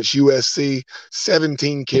against USC.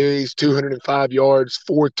 17 carries, 205 yards,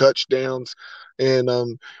 4 touchdowns, and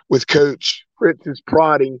with Coach Fritz's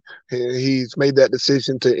prodding, he's made that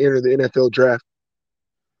decision to enter the NFL draft.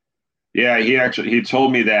 Yeah, he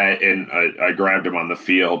told me that, and I grabbed him on the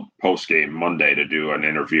field post game Monday to do an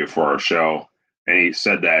interview for our show, and he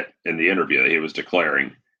said that in the interview that he was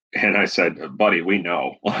declaring. And I said, buddy, we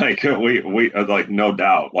know, we like, no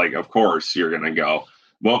doubt, like, of course you're going to go.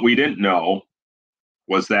 What we didn't know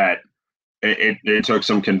was that it took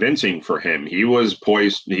some convincing for him. He was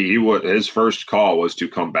poised. His first call was to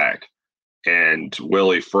come back, and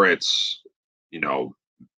Willie Fritz,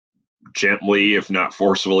 gently, if not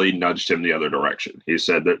forcefully, nudged him the other direction. He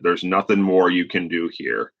said that there's nothing more you can do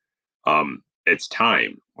here. It's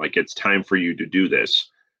time. Like, it's time for you to do this.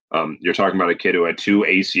 You're talking about a kid who had 2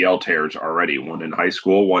 ACL tears already, one in high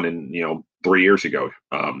school, one in, 3 years ago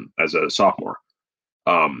as a sophomore.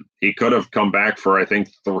 He could have come back for, I think,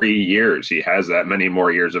 3 years. He has that many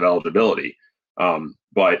more years of eligibility.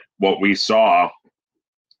 But what we saw,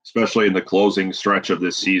 especially in the closing stretch of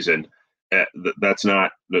this season,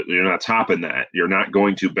 you're not topping that. You're not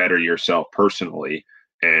going to better yourself personally.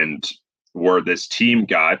 And where this team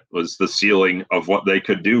got was the ceiling of what they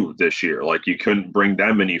could do this year. Like, you couldn't bring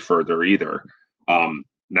them any further either.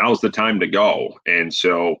 Now's the time to go. And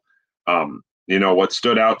so, what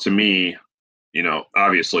stood out to me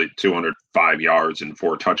obviously 205 yards and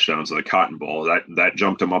 4 touchdowns in the Cotton Bowl. That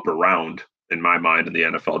jumped him up around in my mind in the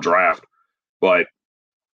NFL draft. But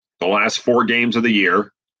the last 4 games of the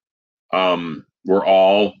year were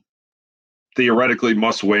all theoretically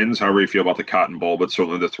must wins, however you feel about the Cotton Bowl, but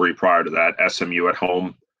certainly the 3 prior to that, SMU at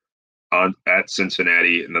home, at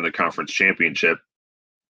Cincinnati, and then the conference championship.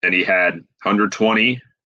 And he had 120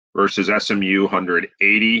 versus SMU,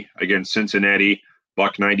 180 against Cincinnati,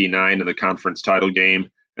 buck 99 in the conference title game,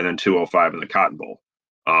 and then 205 in the Cotton Bowl.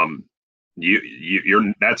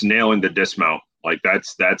 That's nailing the dismount. Like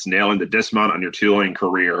that's nailing the dismount on your Tulane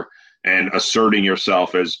career and asserting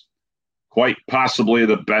yourself as quite possibly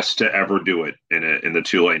the best to ever do it in the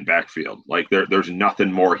Tulane backfield. Like there's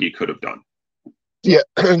nothing more he could have done. Yeah,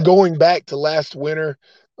 and going back to last winter,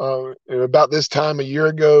 about this time a year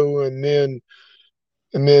ago, and then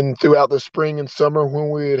throughout the spring and summer when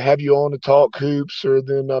we would have you on to talk hoops or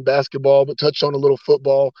then basketball, but touched on a little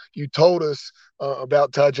football. You told us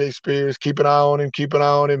about Tajay Spears, keep an eye on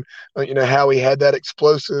him, how he had that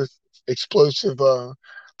explosive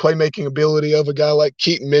playmaking ability of a guy like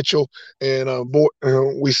Keaton Mitchell, and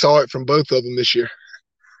we saw it from both of them this year.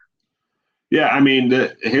 Yeah, I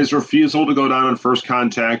mean, his refusal to go down on first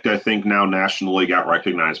contact, I think now nationally got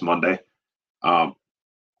recognized Monday.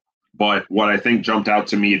 But what I think jumped out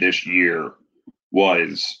to me this year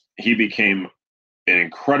was he became an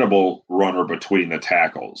incredible runner between the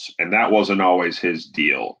tackles. And that wasn't always his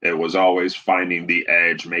deal. It was always finding the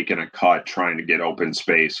edge, making a cut, trying to get open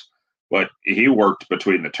space. But he worked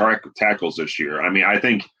between the tackles this year. I mean, I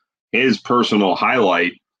think his personal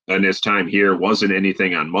highlight in his time here wasn't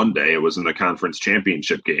anything on Monday. It was in the conference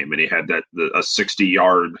championship game. And he had a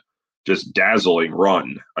 60-yard just dazzling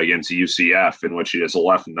run against UCF in which he just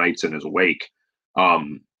left Knights in his wake. I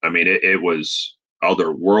mean, it was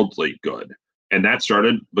otherworldly good. And that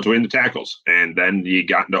started between the tackles. And then he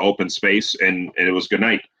got into open space and it was good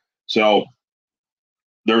night. So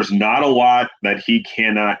there's not a lot that he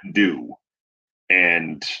cannot do.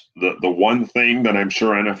 And the one thing that I'm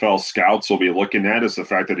sure NFL scouts will be looking at is the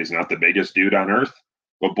fact that he's not the biggest dude on earth.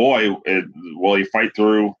 But boy, will he fight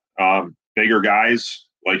through bigger guys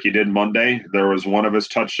like he did Monday. There was one of his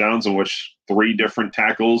touchdowns in which 3 different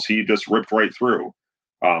tackles he just ripped right through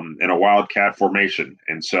in a wildcat formation.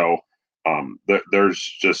 And so there's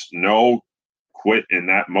just no quit in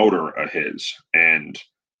that motor of his. And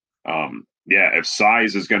if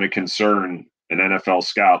size is going to concern an NFL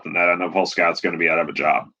scout, then that NFL scout's going to be out of a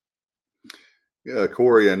job. Yeah,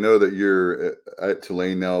 Corey, I know that you're at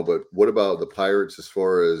Tulane now, but what about the Pirates as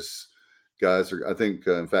far as guys? I think,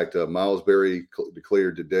 in fact, Miles Berry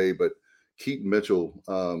declared today, but Keaton Mitchell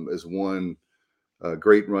is one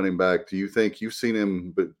great running back. Do you think you've seen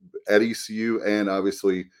him at ECU and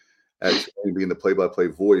obviously at Tulane being the play-by-play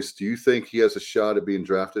voice? Do you think he has a shot at being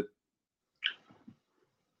drafted?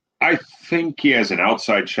 I think he has an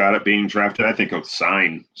outside shot at being drafted. I think he'll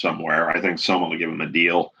sign somewhere. I think someone will give him a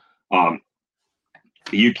deal.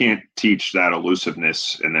 You can't teach that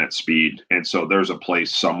elusiveness and that speed. And so there's a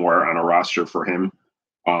place somewhere on a roster for him.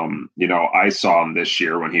 I saw him this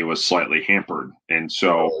year when he was slightly hampered. And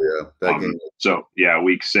so,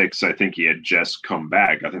 week 6, I think he had just come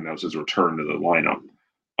back. I think that was his return to the lineup.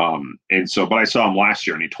 But I saw him last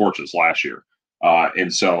year and he torches last year.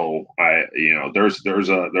 There's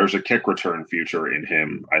a kick return future in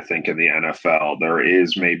him. I think in the NFL, there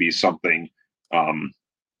is maybe something,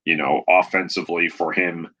 offensively for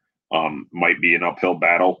him, might be an uphill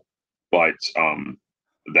battle, but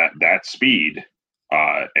that speed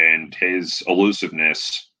and his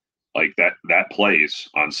elusiveness, like that plays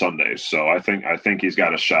on Sundays. So I think he's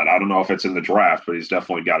got a shot. I don't know if it's in the draft, but he's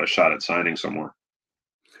definitely got a shot at signing somewhere.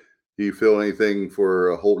 Do you feel anything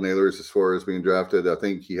for Holton Ahlers as far as being drafted? I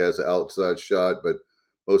think he has an outside shot, but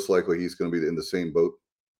most likely he's going to be in the same boat.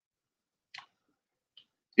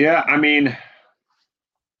 Yeah, I mean,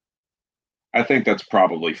 I think that's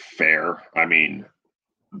probably fair. I mean,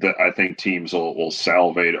 I think teams will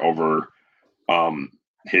salivate over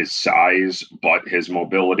his size, but his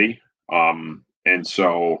mobility. I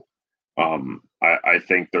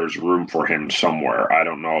think there's room for him somewhere. I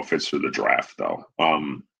don't know if it's through the draft, though.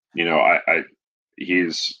 I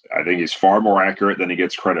think he's far more accurate than he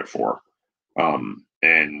gets credit for.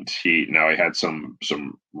 And he had some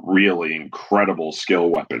really incredible skill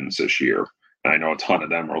weapons this year. And I know a ton of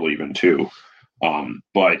them are leaving too.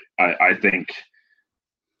 But I think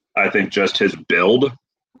just his build,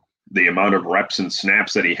 the amount of reps and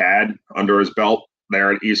snaps that he had under his belt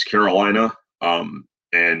there at East Carolina,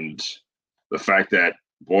 and the fact that,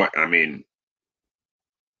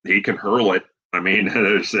 he can hurl it. And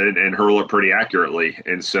hurl it pretty accurately.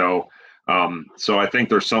 And so So I think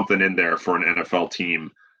there's something in there for an NFL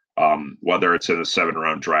team, whether it's in a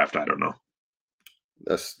 7-round draft. I don't know.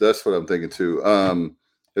 That's what I'm thinking too.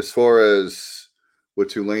 As far as with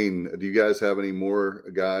Tulane, do you guys have any more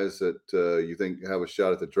guys that you think have a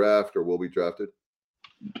shot at the draft or will be drafted?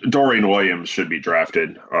 Dorian Williams should be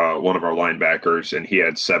drafted, one of our linebackers, and he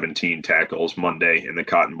had 17 tackles Monday in the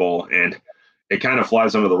Cotton Bowl. And it kind of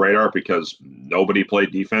flies under the radar because nobody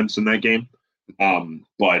played defense in that game.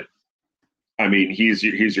 But I mean, he's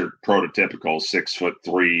your prototypical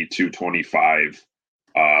 6'3", 225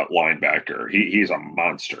 linebacker. He's a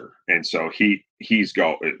monster, and so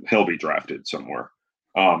he'll be drafted somewhere.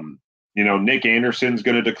 Nick Anderson's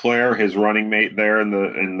going to declare his running mate there in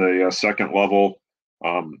the second level.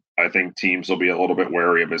 I think teams will be a little bit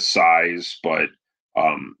wary of his size, but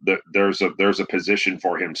there's a position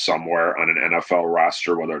for him somewhere on an NFL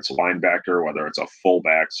roster, whether it's a linebacker, whether it's a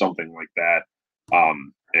fullback, something like that.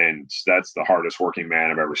 And that's the hardest working man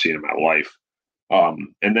I've ever seen in my life.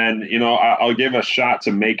 And then, I'll give a shot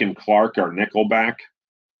to Macon Clark, our nickelback,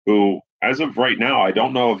 who, as of right now, I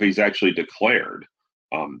don't know if he's actually declared,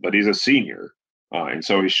 but he's a senior. And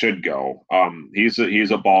so he should go. He's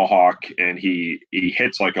a ball hawk, and he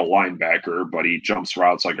hits like a linebacker, but he jumps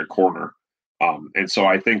routes like a corner. And so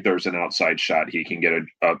I think there's an outside shot he can get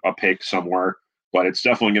a pick somewhere, but it's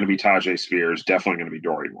definitely going to be Tajay Spears, definitely going to be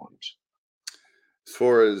Dorian Williams. As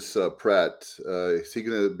far as Pratt, is he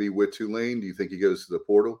going to be with Tulane? Do you think he goes to the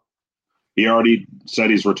portal? He already said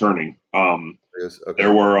he's returning. Yes. Okay.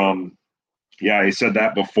 There were, he said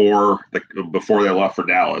that before they left for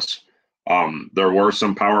Dallas. There were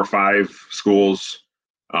some Power 5 schools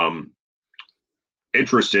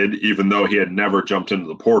interested, even though he had never jumped into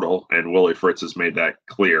the portal, and Willie Fritz has made that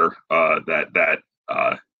clear that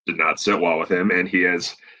did not sit well with him, and he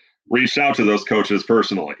has reached out to those coaches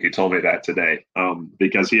personally. He told me that today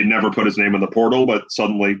because he had never put his name in the portal, but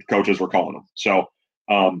suddenly coaches were calling him. So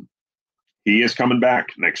he is coming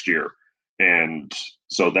back next year. And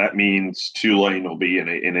so that means Tulane will be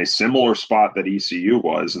in a similar spot that ECU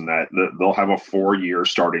was, in that they'll have a 4-year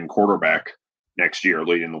starting quarterback next year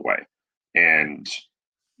leading the way. And,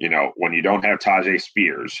 when you don't have Tajay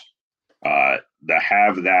Spears, to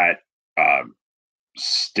have that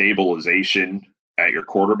stabilization at your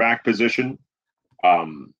quarterback position.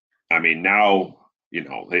 Now,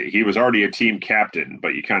 he was already a team captain,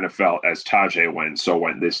 but you kind of felt as Tajay went, so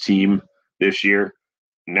went this team this year.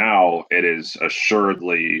 Now it is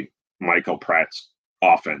assuredly Michael Pratt's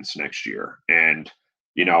offense next year. And,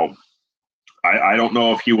 I don't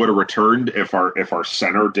know if he would have returned if our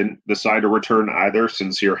center didn't decide to return either.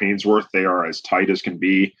 Sincere Haynesworth, they are as tight as can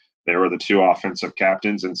be. They were the two offensive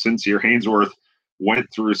captains. And Sincere Haynesworth went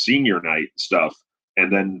through senior night stuff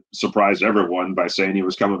and then surprised everyone by saying he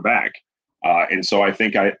was coming back. And so I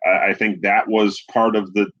think that was part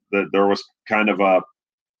of there was kind of a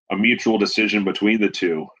mutual decision between the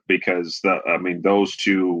two, because those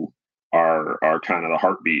two are kind of the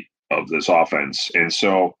heartbeat of this offense. And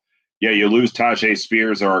so, you lose Tajay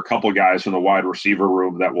Spears. There are a couple guys from the wide receiver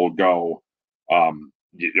room that will go.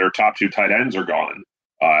 Their top 2 tight ends are gone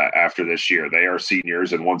after this year. They are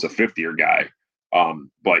seniors, and one's a 5th-year guy.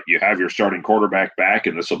 But you have your starting quarterback back,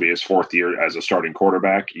 and this will be his 4th year as a starting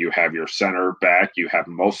quarterback. You have your center back. You have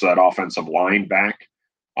most of that offensive line back.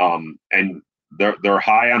 And they're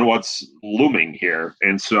high on what's looming here.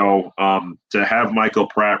 And so to have Michael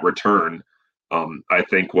Pratt return, I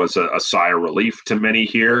think was a sigh of relief to many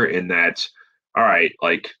here, in that, all right,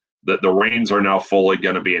 like the reins are now fully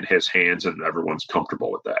going to be in his hands, and everyone's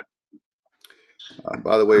comfortable with that.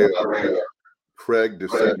 By the way, Craig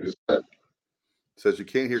says you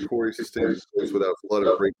can't hear Corey's voice without a flood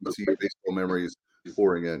of great baseball memories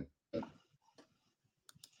pouring in.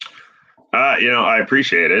 I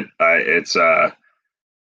appreciate it. It's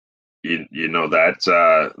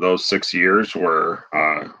that those 6 years were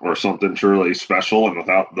something truly special, and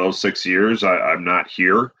without those 6 years, I'm not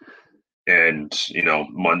here. And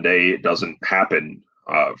Monday, it doesn't happen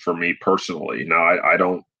for me personally. Now, I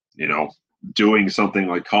don't. Doing something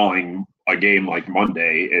like calling a game like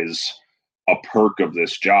Monday is a perk of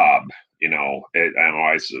this job.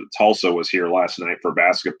 Tulsa was here last night for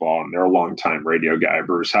basketball, and their longtime radio guy,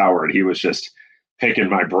 Bruce Howard, he was just picking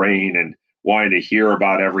my brain and wanting to hear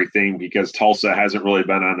about everything, because Tulsa hasn't really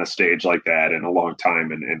been on a stage like that in a long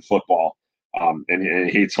time in football. And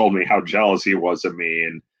he told me how jealous he was of me.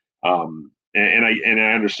 And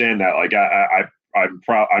I understand that. Like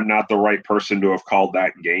I'm not the right person to have called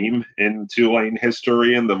that game in Tulane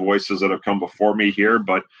history and the voices that have come before me here,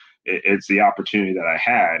 but it's the opportunity that I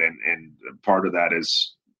had. And part of that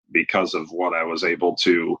is because of what I was able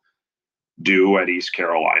to do at East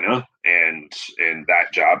Carolina, and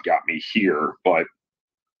that job got me here. But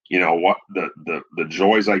what the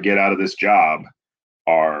joys I get out of this job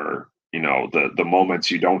are, the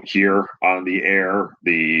moments you don't hear on the air,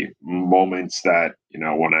 the moments that,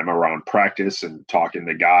 when I'm around practice and talking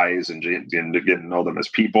to guys and getting to know them as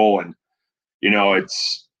people. And,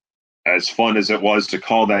 it's as fun as it was to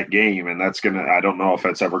call that game. And I don't know if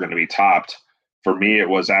that's ever going to be topped. For me, it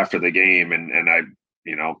was after the game. And I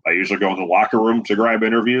usually go in the locker room to grab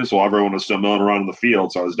interviews while everyone was still milling around in the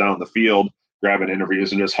field. So I was down in the field grabbing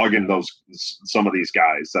interviews and just hugging some of these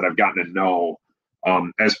guys that I've gotten to know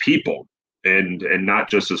as people and not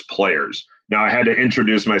just as players. Now, I had to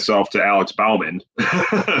introduce myself to Alex Bauman,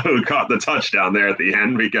 who caught the touchdown there at the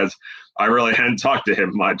end, because I really hadn't talked to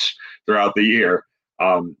him much throughout the year.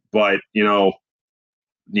 But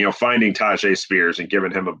finding Tajay Spears and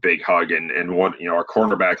giving him a big hug, and one, our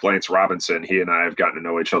cornerback, Lance Robinson, he and I have gotten to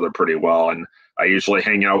know each other pretty well. And I usually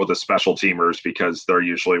hang out with the special teamers because they're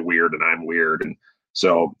usually weird and I'm weird. And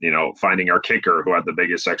so, finding our kicker who had the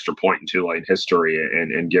biggest extra point in Tulane history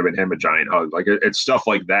and giving him a giant hug, like it's stuff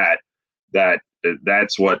like that.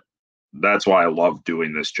 That's why I love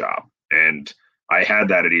doing this job. And I had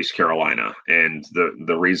that at East Carolina. And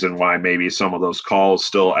the reason why maybe some of those calls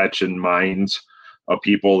still etch in minds of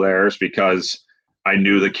people there is because I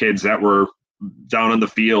knew the kids that were down in the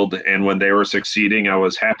field, and when they were succeeding, I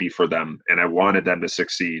was happy for them and I wanted them to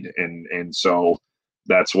succeed. And so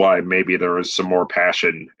that's why maybe there was some more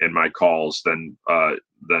passion in my calls than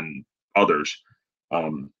others.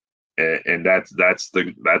 And that's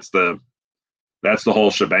the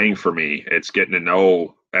whole shebang for me. It's getting to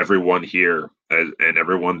know everyone here and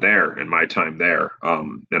everyone there in my time there.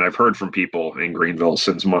 And I've heard from people in Greenville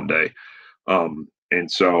since Monday. And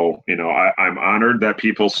so, I'm honored that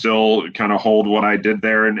people still kind of hold what I did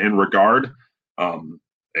there in regard. And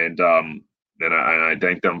I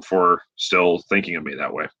thank them for still thinking of me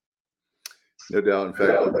that way. No doubt. In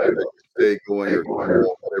fact, stay going or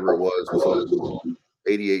whatever it was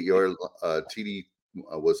 88-yard TD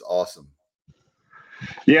was awesome.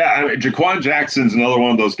 Yeah, Jaquan Jackson's another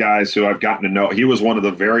one of those guys who I've gotten to know. He was one of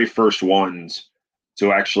the very first ones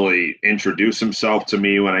to actually introduce himself to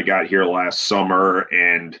me when I got here last summer.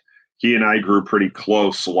 And he and I grew pretty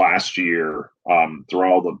close last year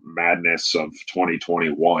through all the madness of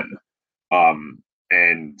 2021.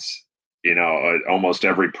 And, almost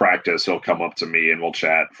every practice he'll come up to me and we'll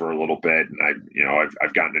chat for a little bit. And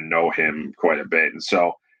I've gotten to know him quite a bit. And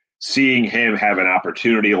so seeing him have an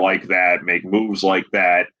opportunity like that, make moves like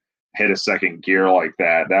that, hit a second gear like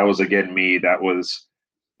that, that was again me. That was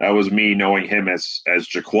me knowing him as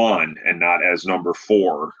Jaquan and not as number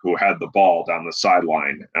 4 who had the ball down the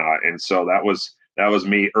sideline. And so that was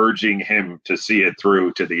me urging him to see it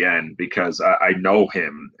through to the end, because I know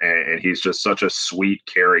him and he's just such a sweet,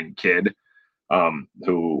 caring kid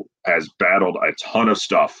who has battled a ton of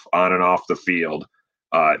stuff on and off the field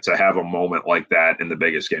to have a moment like that in the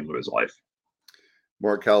biggest game of his life.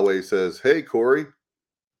 Mark Calloway says, "Hey, Corey."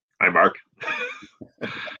 Hi, Mark.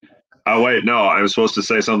 Oh, wait, no, I'm supposed to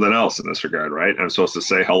say something else in this regard, right? I'm supposed to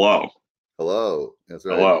say hello. Hello. That's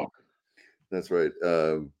right. Hello. That's right.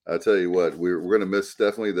 I'll tell you what, we're going to miss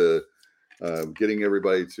definitely the getting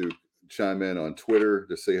everybody to chime in on Twitter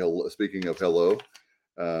to say hello. Speaking of hello,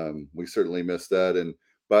 we certainly missed that. And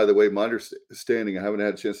by the way, my understanding, I haven't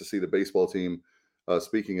had a chance to see the baseball team,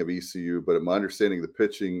 speaking of ECU, but my understanding the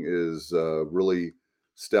pitching is really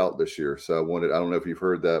stout this year. So I don't know if you've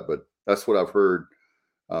heard that, but that's what I've heard.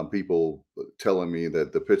 People telling me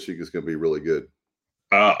that the pitching is going to be really good.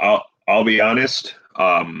 I'll be honest.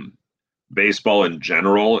 Baseball in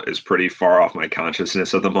general is pretty far off my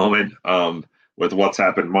consciousness at the moment. With what's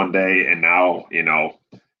happened Monday, and now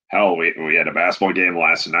hell, we had a basketball game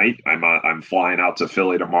last night. I'm flying out to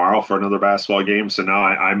Philly tomorrow for another basketball game. So now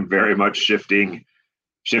I'm very much shifting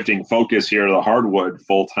focus here to the hardwood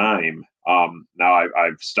full time. Now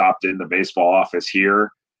I've stopped in the baseball office here.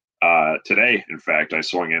 Today, in fact, I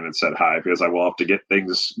swung in and said hi because I will have to get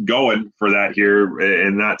things going for that here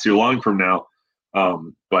in not too long from now.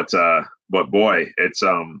 But boy, it's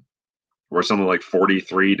we're something like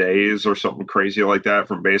 43 days or something crazy like that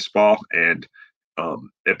from baseball, and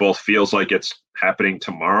it both feels like it's happening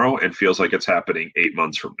tomorrow and feels like it's happening 8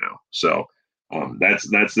 months from now. So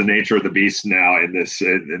that's the nature of the beast now in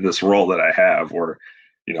this role that I have, where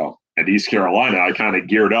at East Carolina, I kind of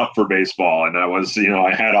geared up for baseball, and I was,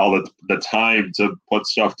 I had all the time to put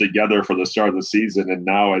stuff together for the start of the season. And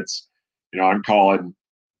now it's, I'm calling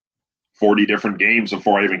 40 different games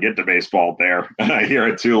before I even get to baseball there here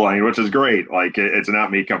at Tulane, which is great. Like, it's not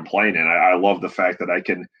me complaining. I love the fact that I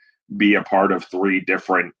can be a part of 3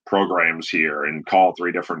 different programs here and call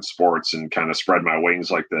 3 different sports and kind of spread my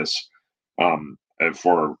wings like this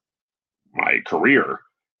for my career.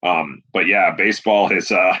 But yeah, baseball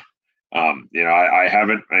is, I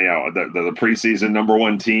haven't, the preseason number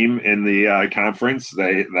 1 team in the conference,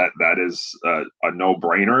 that is a no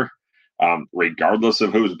brainer, regardless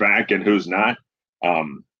of who's back and who's not.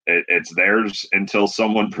 It's theirs until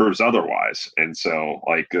someone proves otherwise. And so,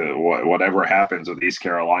 like, whatever happens with East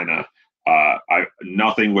Carolina,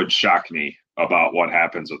 nothing would shock me about what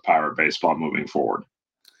happens with Pirate baseball moving forward.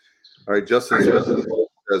 All right, Justin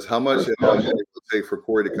says, how much it will take for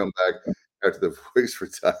Corey to come back after the voice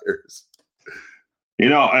retires?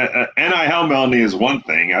 NIL money is one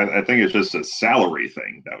thing. I think it's just a salary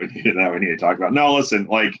thing that we need to talk about. No, listen,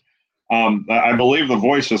 like, I believe the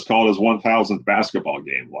voice just called his 1,000th basketball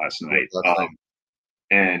game last night.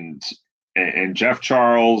 And Jeff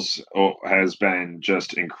Charles has been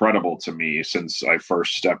just incredible to me since I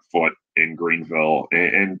first stepped foot in Greenville,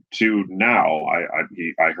 and to now. I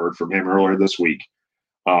heard from him earlier this week.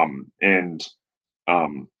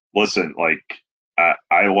 Listen, like,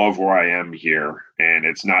 I love where I am here, and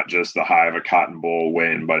it's not just the high of a Cotton Bowl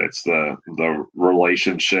win, but it's the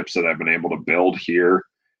relationships that I've been able to build here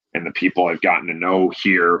and the people I've gotten to know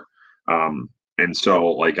here. And so,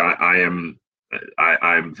 like, I'm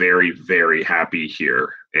very, very happy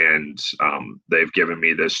here, and they've given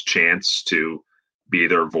me this chance to be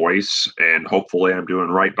their voice, and hopefully I'm doing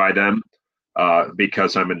right by them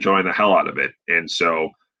because I'm enjoying the hell out of it. And so,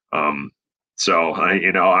 I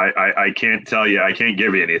can't tell you, I can't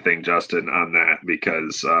give you anything, Justin, on that,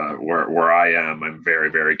 because where I am, I'm very,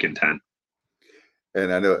 very content.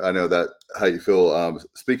 And I know that how you feel.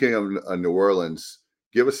 Speaking of New Orleans,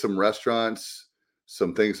 give us some restaurants,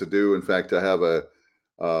 some things to do. In fact, I have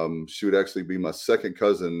she would actually be my second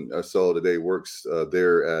cousin I saw today, works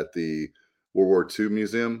there at the World War II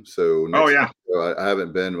Museum. So I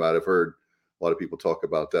haven't been, but I've heard a lot of people talk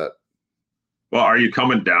about that. Well, are you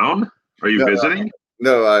coming down? Are you visiting?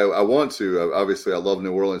 No, I want to. Obviously, I love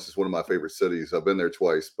New Orleans. It's one of my favorite cities. I've been there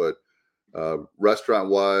twice, but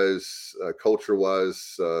restaurant-wise,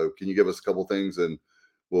 culture-wise, can you give us a couple things and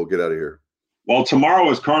we'll get out of here? Well, tomorrow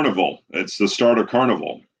is Carnival. It's the start of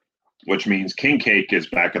Carnival, which means king cake is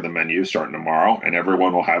back on the menu starting tomorrow, and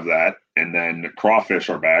everyone will have that. And then crawfish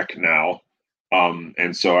are back now.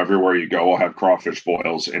 And so everywhere you go, we'll have crawfish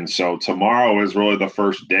boils. And so tomorrow is really the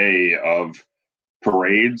first day of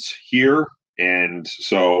parades here. And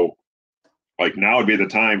so, like, now would be the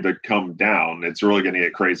time to come down. It's really going to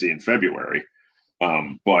get crazy in February.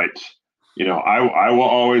 But I will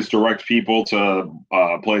always direct people to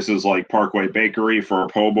places like Parkway Bakery for a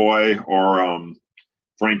po' boy, or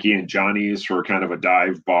Frankie and Johnny's for kind of a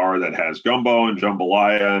dive bar that has gumbo and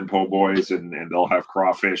jambalaya and po' boys, and they'll have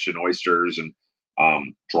crawfish and oysters. And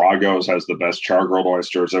Drago's has the best char-grilled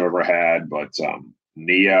oysters I've ever had. But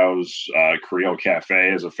Neo's Creole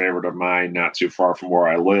Cafe is a favorite of mine, not too far from where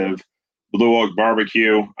I live. Blue Oak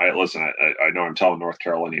Barbecue. I know I'm telling North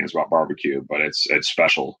Carolinians about barbecue, but it's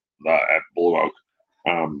special at Blue Oak.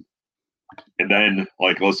 And then,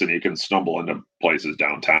 like, listen, you can stumble into places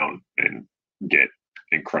downtown and get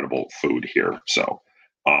incredible food here. So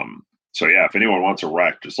yeah, if anyone wants a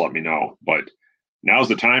rec, just let me know. But now's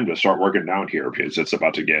the time to start working down here, because it's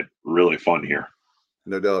about to get really fun here.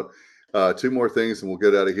 No doubt. 2 more things and we'll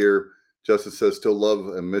get out of here. Justin says, still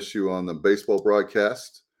love and miss you on the baseball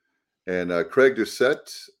broadcast. And Craig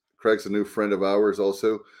Doucette, Craig's a new friend of ours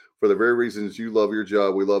also. For the very reasons you love your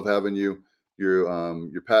job, we love having you.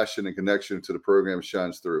 Your passion and connection to the program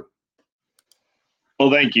shines through.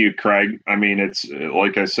 Well, thank you, Craig. I mean, it's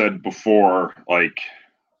like I said before, like,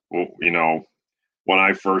 when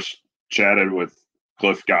I first chatted with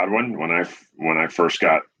Cliff Godwin, when I first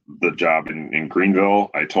got the job in Greenville,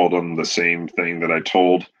 I told him the same thing that I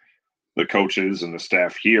told the coaches and the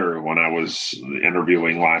staff here when I was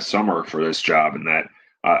interviewing last summer for this job, and that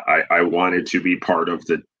I wanted to be part of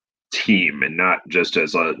the team and not just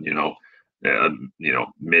as a mid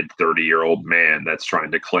 30-year-old man that's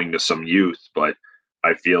trying to cling to some youth. But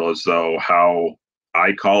I feel as though how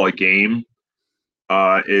I call a game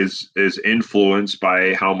is influenced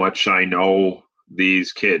by how much I know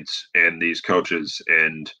these kids and these coaches,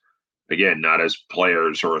 and again, not as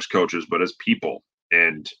players or as coaches, but as people.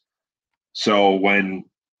 And so when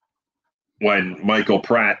Michael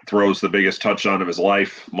Pratt throws the biggest touchdown of his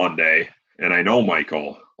life Monday, and I know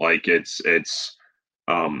Michael, like, it's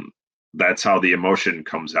that's how the emotion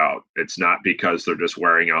comes out. It's not because they're just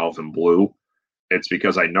wearing olive and blue. It's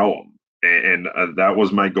because I know them. And that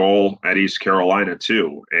was my goal at East Carolina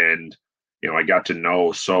too. And I got to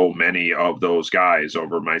know so many of those guys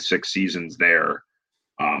over my 6 seasons there.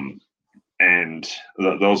 And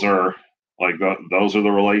those are those are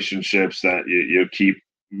the relationships that you keep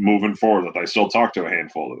moving forward with. I still talk to a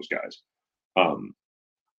handful of those guys.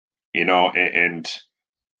 And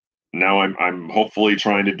now I'm hopefully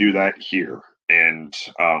trying to do that here. And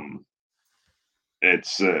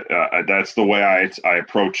it's that's the way I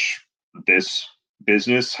approach this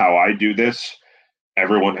business, how I do this.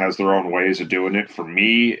 Everyone has their own ways of doing it. For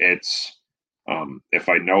me, it's if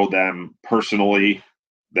I know them personally,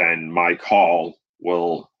 then my call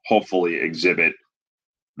will hopefully exhibit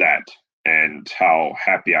that and how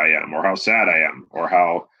happy I am or how sad I am or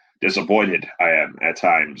how disappointed I am at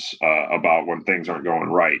times about when things aren't going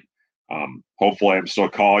right. Hopefully I'm still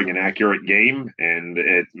calling an accurate game and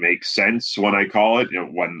it makes sense when I call it.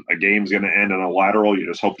 When a game's going to end on a lateral, you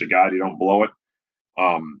just hope to God you don't blow it.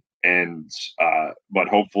 But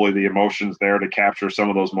hopefully the emotion's there to capture some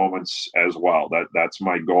of those moments as well. That's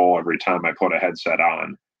my goal every time I put a headset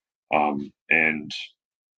on. And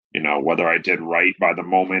whether I did right by the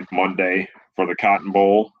moment Monday for the Cotton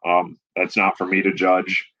Bowl, that's not for me to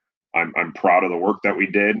judge. I'm proud of the work that we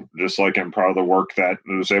did, just like I'm proud of the work that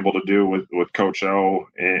I was able to do with Coach O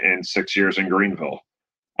in 6 years in Greenville,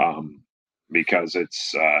 because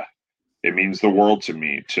it means the world to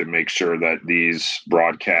me to make sure that these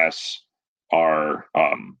broadcasts are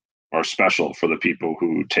special for the people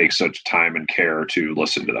who take such time and care to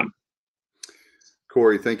listen to them.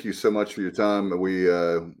 Corey, thank you so much for your time. We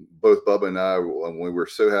both Bubba and I, we were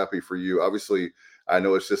so happy for you. Obviously, I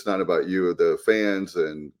know it's just not about you, the fans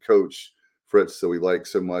and Coach Fritz that we like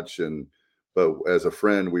so much. But as a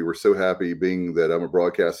friend, we were so happy, being that I'm a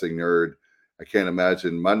broadcasting nerd. I can't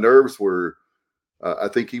imagine. My nerves were, I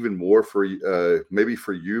think, even more for maybe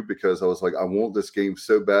for you, because I was like, I want this game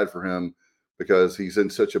so bad for him because he's in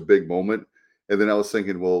such a big moment. And then I was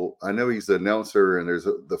thinking, well, I know he's the announcer and there's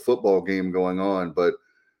the football game going on, but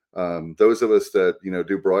those of us that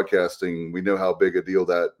do broadcasting, we know how big a deal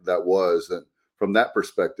that was, and from that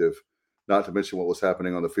perspective, not to mention what was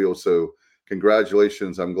happening on the field. So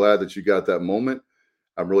congratulations. I'm glad that you got that moment.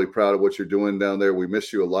 I'm really proud of what you're doing down there. We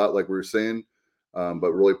miss you a lot, like we were saying,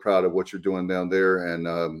 but really proud of what you're doing down there.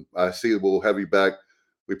 And I see we'll have you back.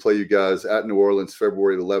 We play you guys at New Orleans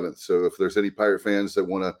February 11th. So if there's any Pirate fans that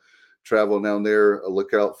want to travel down there,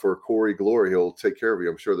 look out for Corey Gloor. He'll take care of you.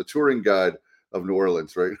 I'm sure the touring guide of New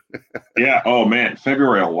Orleans, right? Yeah. Oh man,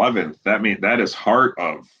 February 11th. That is heart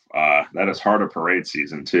of parade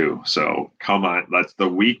season too. So come on, that's the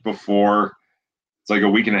week before. It's like a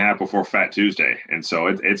week and a half before Fat Tuesday, and so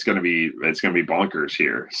it's gonna be bonkers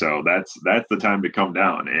here. So that's the time to come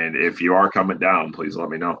down. And if you are coming down, please let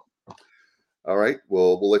me know. All right.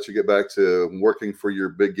 Well, we'll let you get back to working for your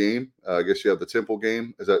big game. I guess you have the Temple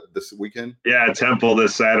game. Is that this weekend? Yeah, Temple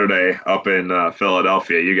this Saturday up in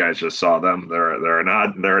Philadelphia. You guys just saw them. They're an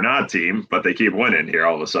odd team, but they keep winning here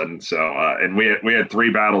all of a sudden. So and we had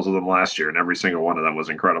 3 battles with them last year, and every single one of them was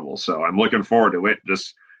incredible. So I'm looking forward to it.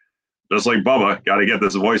 Just like Bubba, got to get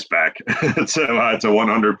this voice back to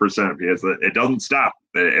 100%, because it doesn't stop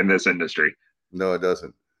in this industry. No, it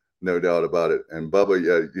doesn't. No doubt about it. And Bubba,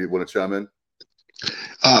 you want to chime in?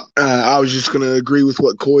 I was just going to agree with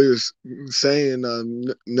what Coy is saying.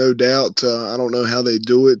 No doubt. I don't know how they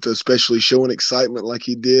do it, especially showing excitement like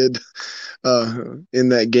he did in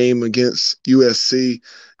that game against USC.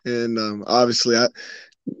 And obviously,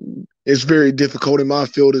 it's very difficult in my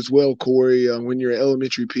field as well, Corey. When you're an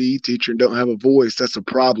elementary PE teacher and don't have a voice, that's a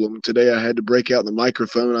problem. Today I had to break out the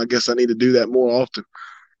microphone. I guess I need to do that more often.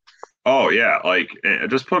 Oh, yeah.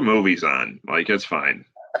 Just put movies on. It's fine.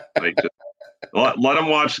 Just let them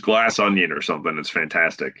watch Glass Onion or something. It's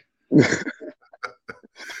fantastic.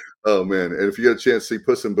 Oh man! And if you get a chance to see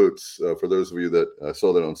Puss in Boots, for those of you that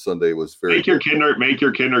saw that on Sunday, was very make your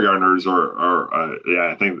kindergartners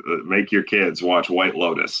I think make your kids watch White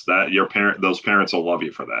Lotus. Those parents will love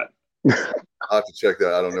you for that. I'll have to check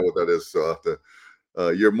that. I don't know what that is, so I'll have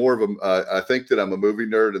to. You're more of a. I think that I'm a movie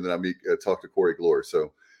nerd, and then I talk to Corey Gloor.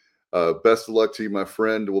 So best of luck to you, my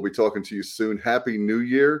friend. We'll be talking to you soon. Happy New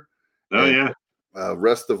Year. Oh, and, yeah.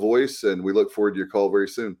 Rest the voice, and we look forward to your call very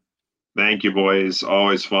soon. Thank you, boys.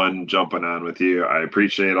 Always fun jumping on with you. I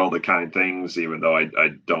appreciate all the kind things, even though I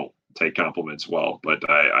don't take compliments well, but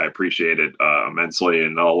I appreciate it immensely,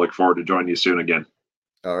 and I'll look forward to joining you soon again.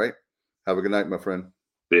 All right. Have a good night, my friend.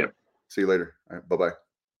 See ya. See you later. All right. Bye-bye.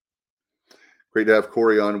 Great to have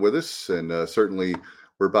Corey on with us, and certainly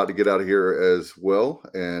we're about to get out of here as well.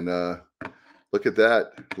 And look at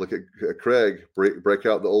that. Look at Craig break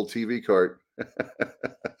out the old TV cart.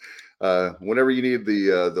 Whenever you need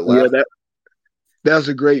the last. That was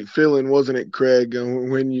a great feeling, wasn't it, Craig?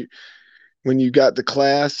 When you got to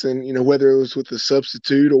class, and whether it was with the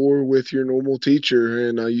substitute or with your normal teacher,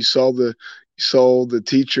 and you saw the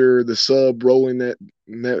teacher, the sub, rolling that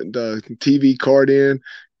TV card in.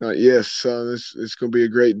 Yes, it's going to be a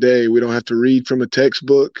great day. We don't have to read from a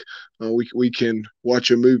textbook. We can watch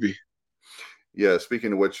a movie. Yeah,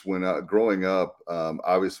 speaking of which, when growing up,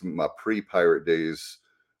 obviously my pre-Pirate days,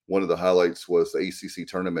 one of the highlights was the ACC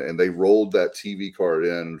tournament, and they rolled that TV card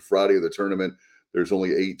in Friday of the tournament. There's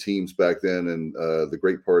only 8 teams back then, and the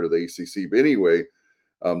great part of the ACC. But anyway,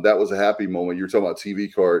 that was a happy moment. You were talking about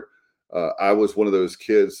TV card. I was one of those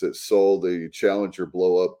kids that saw the Challenger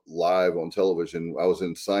blow up live on television. I was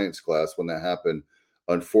in science class when that happened,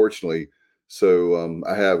 unfortunately. So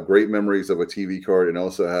I have great memories of a TV card, and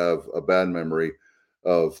also have a bad memory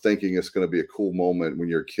of thinking it's going to be a cool moment when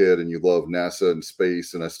you're a kid and you love NASA and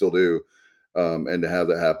space, and I still do, and to have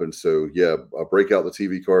that happen. So yeah, I'll break out the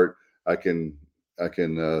TV card. I can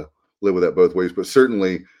live with that both ways, but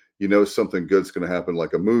certainly something good's going to happen,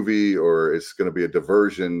 like a movie, or it's going to be a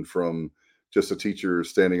diversion from just a teacher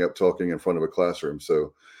standing up talking in front of a classroom.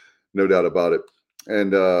 So no doubt about it.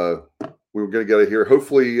 And we're going to get out of here.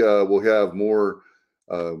 Hopefully we'll have more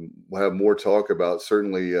talk about,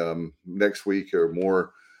 certainly next week, or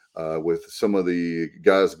more with some of the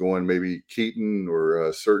guys going, maybe Keaton,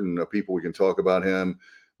 or certain people we can talk about him,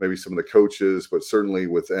 maybe some of the coaches, but certainly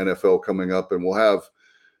with NFL coming up, and we'll have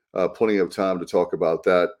plenty of time to talk about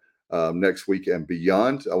that next week and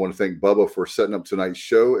beyond. I want to thank Bubba for setting up tonight's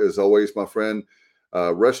show. As always, my friend,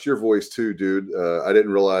 rest your voice too, dude. I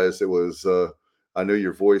didn't realize it was, I know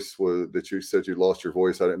your voice was, that you said you lost your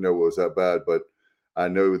voice. I didn't know it was that bad, but I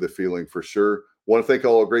know the feeling for sure. Want to thank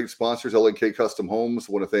all our great sponsors, L&K Custom Homes.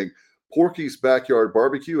 Want to thank Porky's Backyard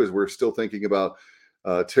Barbecue, as we're still thinking about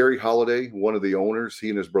Terry Holiday, one of the owners. He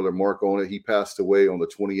and his brother Mark own it. He passed away on the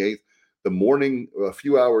 28th. The morning, a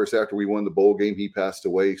few hours after we won the bowl game, he passed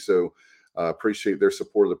away. So appreciate their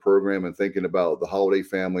support of the program, and thinking about the Holiday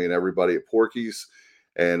family and everybody at Porky's.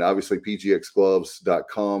 And obviously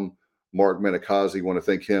pgxgloves.com. Mark Menikazi, want to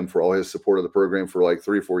thank him for all his support of the program for like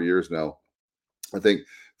 3 or 4 years now. I think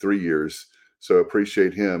 3 years. So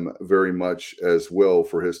appreciate him very much as well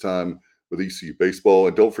for his time with ECU Baseball.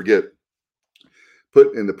 And don't forget,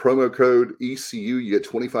 put in the promo code ECU, you get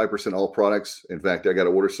 25% all products. In fact, I got to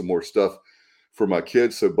order some more stuff for my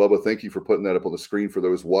kids. So Bubba, thank you for putting that up on the screen for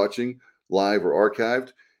those watching live or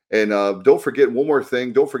archived. And don't forget one more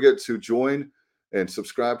thing. Don't forget to join and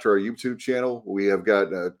subscribe to our YouTube channel. We have got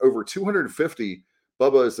over 250.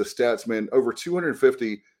 Bubba is the stats man. Over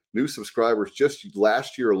 250 new subscribers just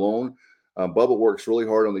last year alone. Bubba works really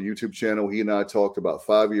hard on the YouTube channel. He and I talked about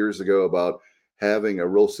 5 years ago about having a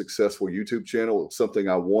real successful YouTube channel. It's something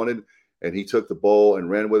I wanted, and he took the ball and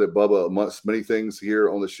ran with it. Bubba, amongst many things here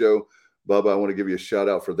on the show, Bubba, I want to give you a shout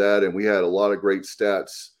out for that. And we had a lot of great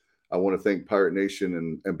stats. I want to thank Pirate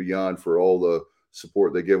Nation and beyond for all the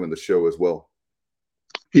support they give in the show as well.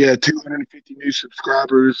 Yeah, 250 new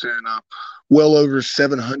subscribers, and well over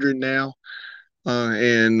 700 now.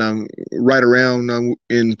 And right around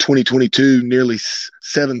in 2022, nearly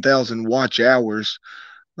 7,000 watch hours.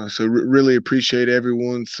 So really appreciate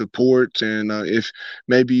everyone's support. And if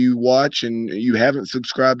maybe you watch and you haven't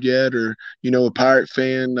subscribed yet, or a Pirate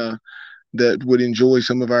fan that would enjoy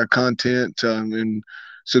some of our content and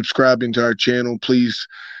subscribing to our channel, please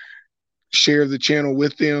share the channel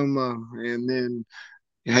with them. And then,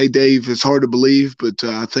 hey, Dave, it's hard to believe, but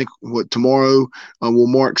I think tomorrow will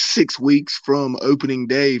mark 6 weeks from opening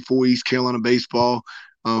day for East Carolina baseball.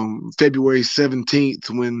 February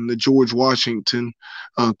 17th, when the George Washington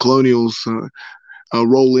Colonials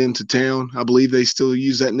roll into town. I believe they still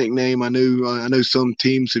use that nickname. I know some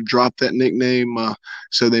teams have dropped that nickname,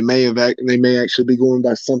 so they may actually be going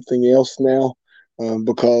by something else now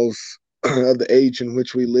because of the age in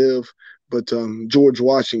which we live. But George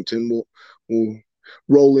Washington will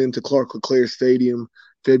roll into Clark LeClaire Stadium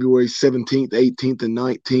February 17th, 18th, and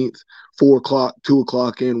 19th, 4 o'clock, 2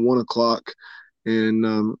 o'clock, and 1 o'clock. And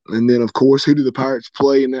then, of course, who do the Pirates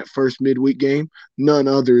play in that first midweek game? None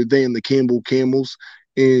other than the Campbell Camels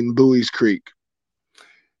in Bowie's Creek.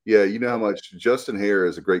 Yeah, you know how much Justin Hare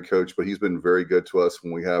is a great coach, but he's been very good to us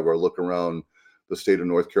when we have our look around the state of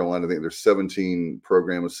North Carolina. I think there's 17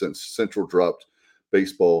 programs since Central dropped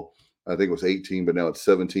baseball. I think it was 18, but now it's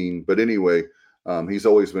 17. But anyway, he's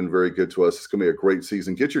always been very good to us. It's going to be a great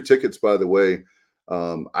season. Get your tickets, by the way.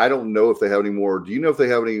 I don't know if they have any more. Do you know if they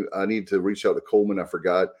have any? I need to reach out to Coleman. I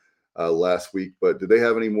forgot last week, but do they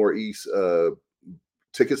have any more East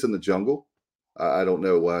tickets in the jungle? I don't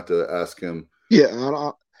know. We'll have to ask him.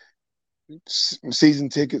 Yeah, season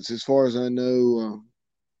tickets, as far as I know,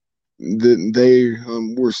 they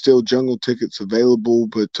were still jungle tickets available,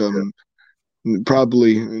 but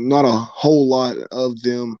probably not a whole lot of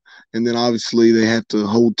them. And then obviously they have to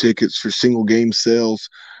hold tickets for single game sales.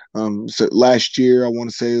 So last year, I want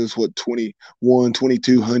to say it was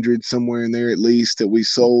 2,200 somewhere in there at least that we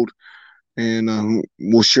sold. And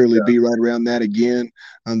we'll surely be right around that again.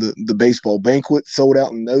 The baseball banquet sold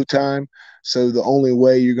out in no time. So the only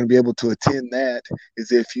way you're going to be able to attend that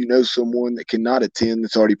is if you know someone that cannot attend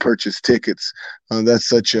that's already purchased tickets. That's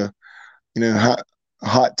such a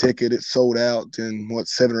hot ticket. It's sold out in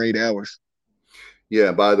 7 or 8 hours.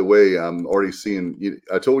 Yeah. By the way, I'm already seeing.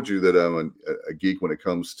 I told you that I'm a geek when it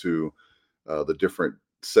comes to the different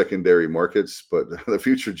secondary markets, but the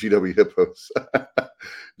future GW Hippos.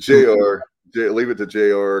 Leave it to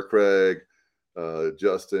JR, Craig,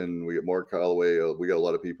 Justin. We get Mark Holloway. We got a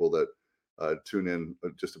lot of people that tune in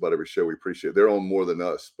just about every show. We appreciate it. They're on more than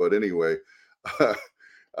us. But anyway, I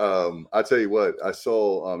tell you what, I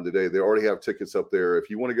saw today, they already have tickets up there. If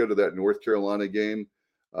you want to go to that North Carolina game,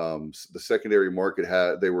 the secondary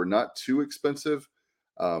market they were not too expensive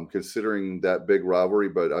considering that big rivalry.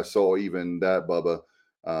 But I saw even that, Bubba,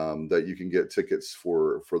 that you can get tickets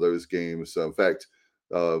for those games. In fact,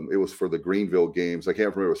 it was for the Greenville games. I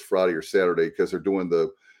can't remember if it was Friday or Saturday because they're doing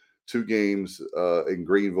the 2 games in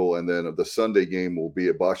Greenville, and then the Sunday game will be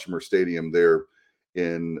at Boshemer Stadium there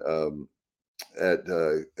at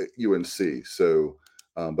UNC. So,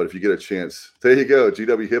 but if you get a chance, there you go,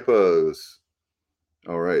 GW Hippos.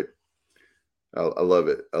 All right, I love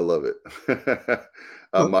it. I love it.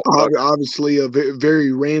 Obviously, a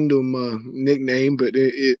very random nickname, but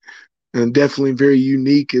it definitely very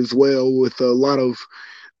unique as well, with a lot of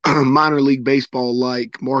minor league baseball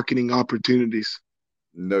like marketing opportunities.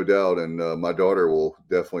 No doubt. And my daughter will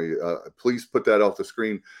definitely please put that off the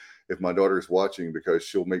screen if my daughter is watching, because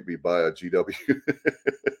she'll make me buy a GW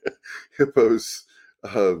Hippos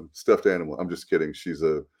stuffed animal. I'm just kidding. She's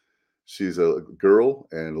a girl,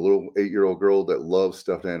 and a little 8-year-old girl that loves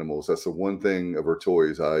stuffed animals. That's the one thing of her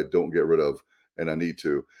toys I don't get rid of, and I need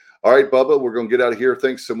to. All right, Bubba, we're going to get out of here.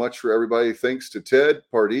 Thanks so much for everybody. Thanks to Ted,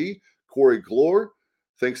 Pardee, Corey, Gloor.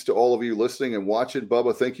 Thanks to all of you listening and watching.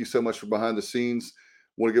 Bubba, thank you so much for behind the scenes.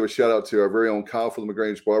 I want to give a shout out to our very own Kyle from the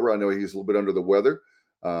LaGrange Barber. I know he's a little bit under the weather,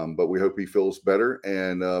 but we hope he feels better.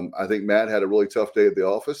 And I think Matt had a really tough day at the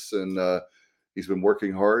office, and he's been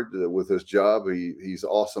working hard with his job. He's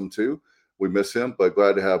awesome too. We miss him, but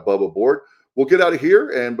glad to have Bubba aboard. We'll get out of here.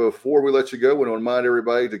 And before we let you go, we want to remind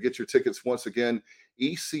everybody to get your tickets once again,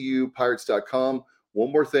 ECUPirates.com.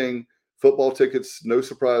 One more thing, football tickets, no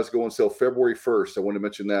surprise, go on sale February 1st. I want to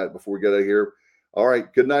mention that before we get out of here. All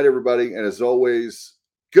right, good night, everybody. And as always,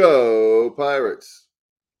 go Pirates.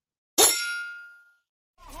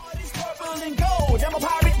 I'm a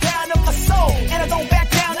pirate down of my soul, and I don't back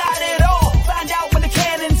down, not at all. Find out when the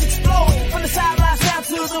cannons explode, from the sidelines down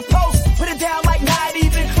to the post. Put it down like not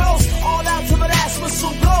even close, all out to the last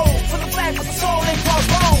whistle blow. For the flag with the soul and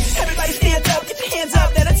crossbones. Everybody stand up, get your hands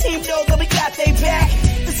up, let a team know that we got their back.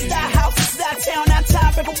 This is our house, this is our town, our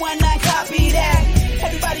top, everyone not copy that.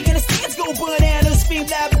 Everybody in the stands go bananas, scream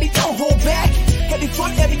loud, but they don't hold back. Every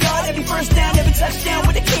foot, every yard, every first down, every touchdown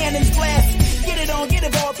with the cannons blast. Get it on, get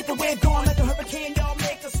it all, get the wave going like a hurricane.